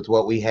best with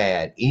what we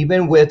had,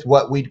 even with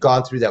what we'd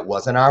gone through that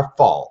wasn't our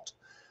fault,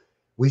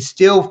 we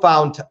still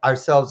found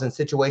ourselves in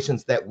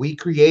situations that we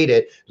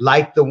created,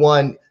 like the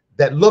one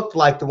that looked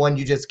like the one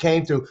you just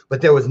came through,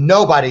 but there was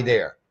nobody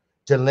there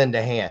to lend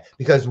a hand,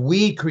 because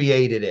we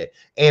created it.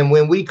 And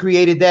when we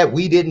created that,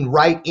 we didn't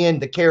write in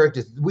the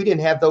characters. We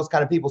didn't have those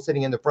kind of people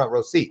sitting in the front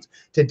row seats.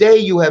 Today,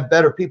 you have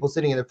better people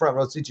sitting in the front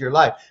row seats of your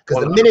life,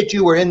 because the minute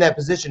you were in that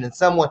position and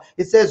someone,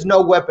 it says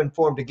no weapon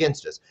formed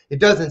against us. It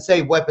doesn't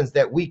say weapons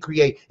that we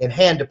create and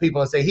hand to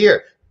people and say,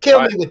 here,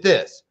 kill me with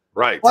this.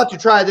 Right. Why don't you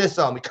try this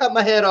on me? Cut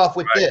my head off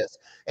with this.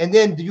 And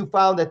then you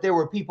found that there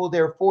were people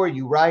there for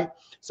you, right?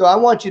 So I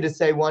want you to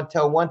say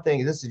tell one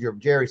thing. This is your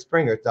Jerry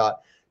Springer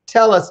thought.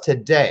 Tell us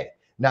today.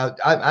 Now,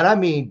 I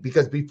mean,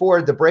 because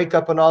before the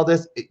breakup and all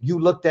this, you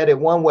looked at it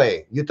one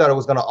way. You thought it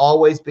was going to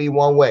always be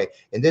one way.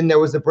 And then there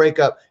was the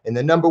breakup. And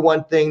the number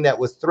one thing that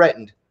was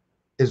threatened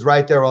is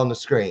right there on the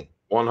screen.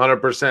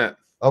 100%.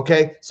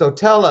 Okay. So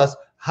tell us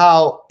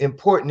how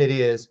important it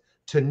is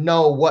to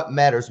know what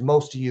matters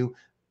most to you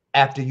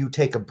after you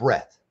take a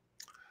breath.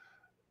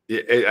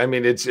 I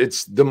mean,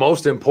 it's the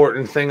most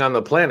important thing on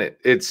the planet.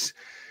 It's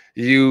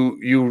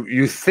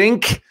you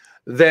think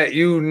that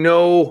you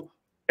know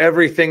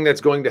everything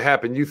that's going to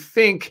happen. You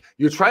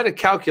try to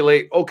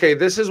calculate, okay,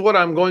 this is what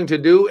I'm going to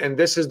do, and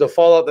this is the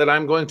fallout that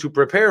I'm going to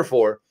prepare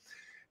for.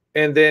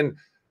 And then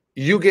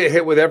you get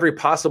hit with every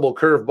possible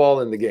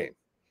curveball in the game.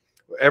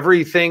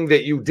 Everything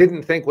that you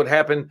didn't think would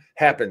happen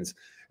happens.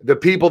 The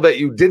people that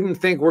you didn't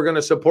think were going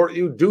to support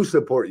you do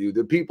support you.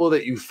 The people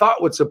that you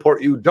thought would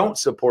support you don't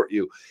support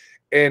you.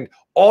 And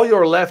all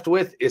you're left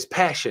with is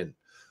passion.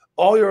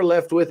 All you're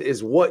left with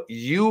is what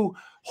you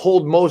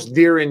hold most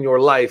dear in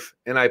your life.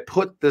 And I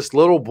put this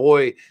little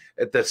boy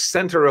at the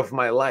center of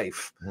my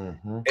life.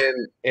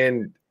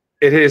 And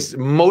it has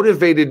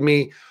motivated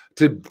me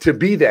to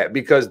be that,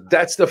 because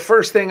that's the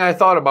first thing I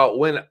thought about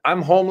when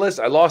I'm homeless.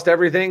 I lost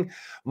everything.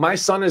 My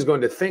son is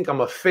going to think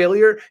I'm a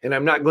failure and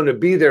I'm not going to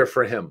be there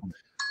for him.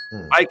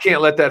 I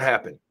can't let that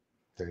happen.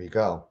 There you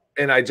go.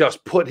 And I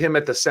just put him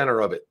at the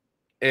center of it.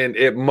 And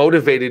it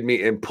motivated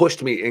me and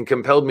pushed me and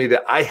compelled me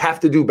that I have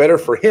to do better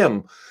for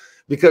him,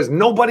 because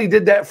nobody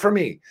did that for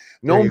me.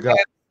 No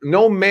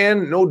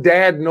man, no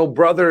dad, no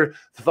brother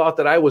thought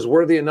that I was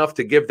worthy enough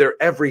to give their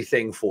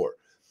everything for.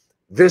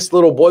 This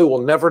little boy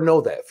will never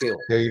know that feeling.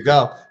 There you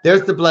go.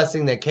 There's the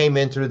blessing that came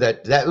in through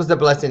that. That was the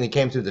blessing that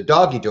came through the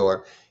doggy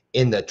door,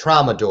 in the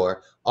trauma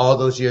door, all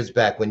those years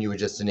back when you were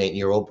just an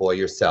 8-year-old boy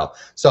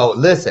yourself. So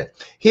listen,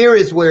 here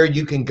is where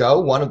you can go.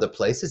 One of the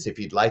places, if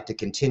you'd like to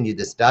continue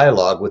this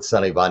dialogue with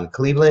Sonny Von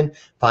Cleveland,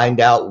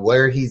 find out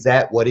where he's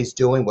at, what he's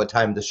doing, what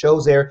time the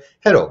show's air,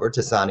 head over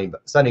to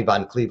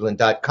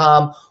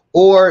sonnyvoncleveland.com,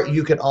 or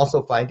you can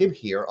also find him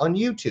here on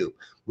YouTube,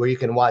 where you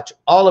can watch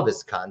all of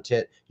his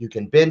content. You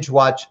can binge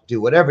watch, do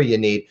whatever you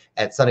need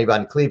at Sonny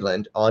Von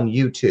Cleveland on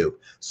YouTube.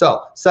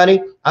 So,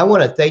 Sonny, I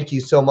want to thank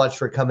you so much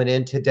for coming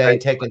in today,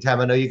 taking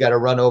time. I know you got to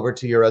run over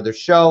to your other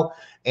show,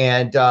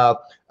 and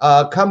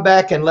come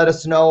back and let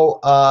us know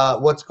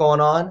what's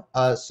going on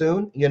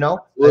soon, you know,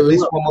 at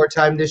least one more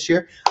time this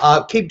year.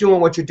 Keep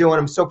doing what you're doing.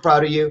 I'm so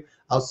proud of you.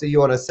 I'll see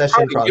you on a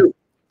session from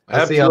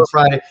I'll see you on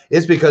Friday.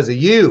 It's because of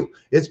you.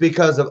 It's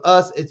because of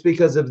us. It's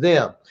because of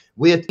them.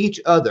 With each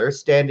other,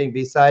 standing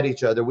beside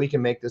each other, we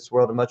can make this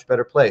world a much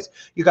better place.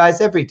 You guys,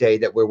 every day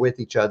that we're with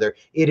each other,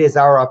 it is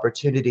our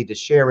opportunity to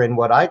share in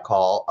what I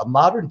call a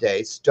modern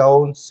day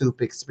stone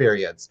soup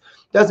experience.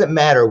 Doesn't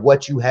matter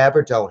what you have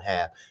or don't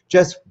have.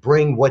 Just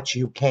bring what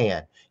you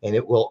can, and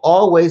it will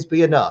always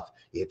be enough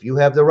if you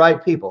have the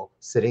right people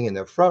sitting in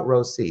the front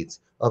row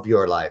seats of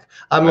your life.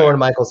 I'm Lauren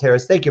Michaels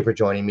Harris. Thank you for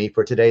joining me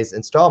for today's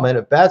installment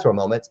of Bathrobe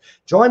Moments.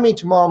 Join me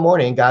tomorrow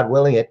morning, God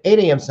willing, at 8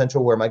 a.m.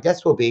 Central, where my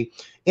guest will be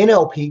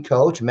NLP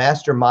coach,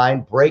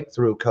 mastermind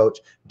breakthrough coach,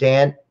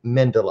 Dan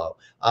Mendelow.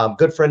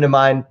 Good friend of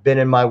mine, been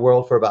in my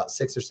world for about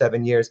 6 or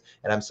 7 years,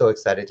 and I'm so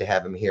excited to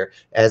have him here,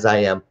 as I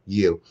am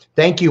you.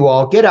 Thank you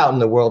all. Get out in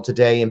the world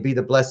today and be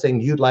the blessing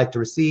you'd like to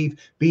receive.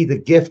 Be the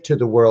gift to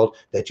the world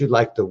that you'd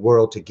like the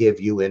world to give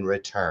you in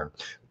return.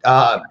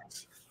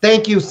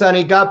 Thank you,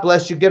 Sonny. God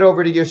bless you. Get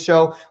over to your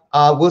show.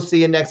 We'll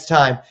see you next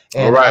time.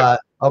 And, all right.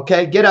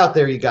 Okay, get out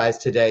there, you guys,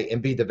 today, and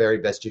be the very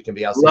best you can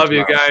be. I'll see Love you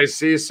you guys.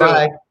 See you soon.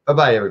 Bye.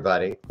 Bye-bye,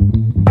 everybody.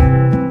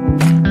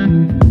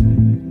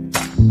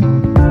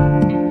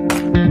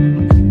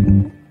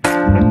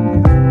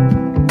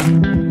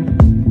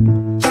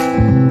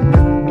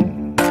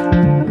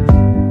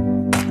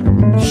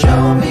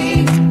 Show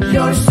me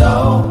your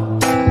soul.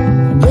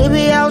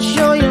 Baby, I'll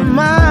show you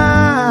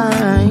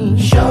mine.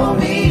 Show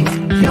me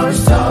your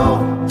soul.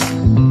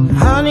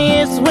 Honey,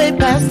 it's way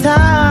past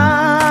time.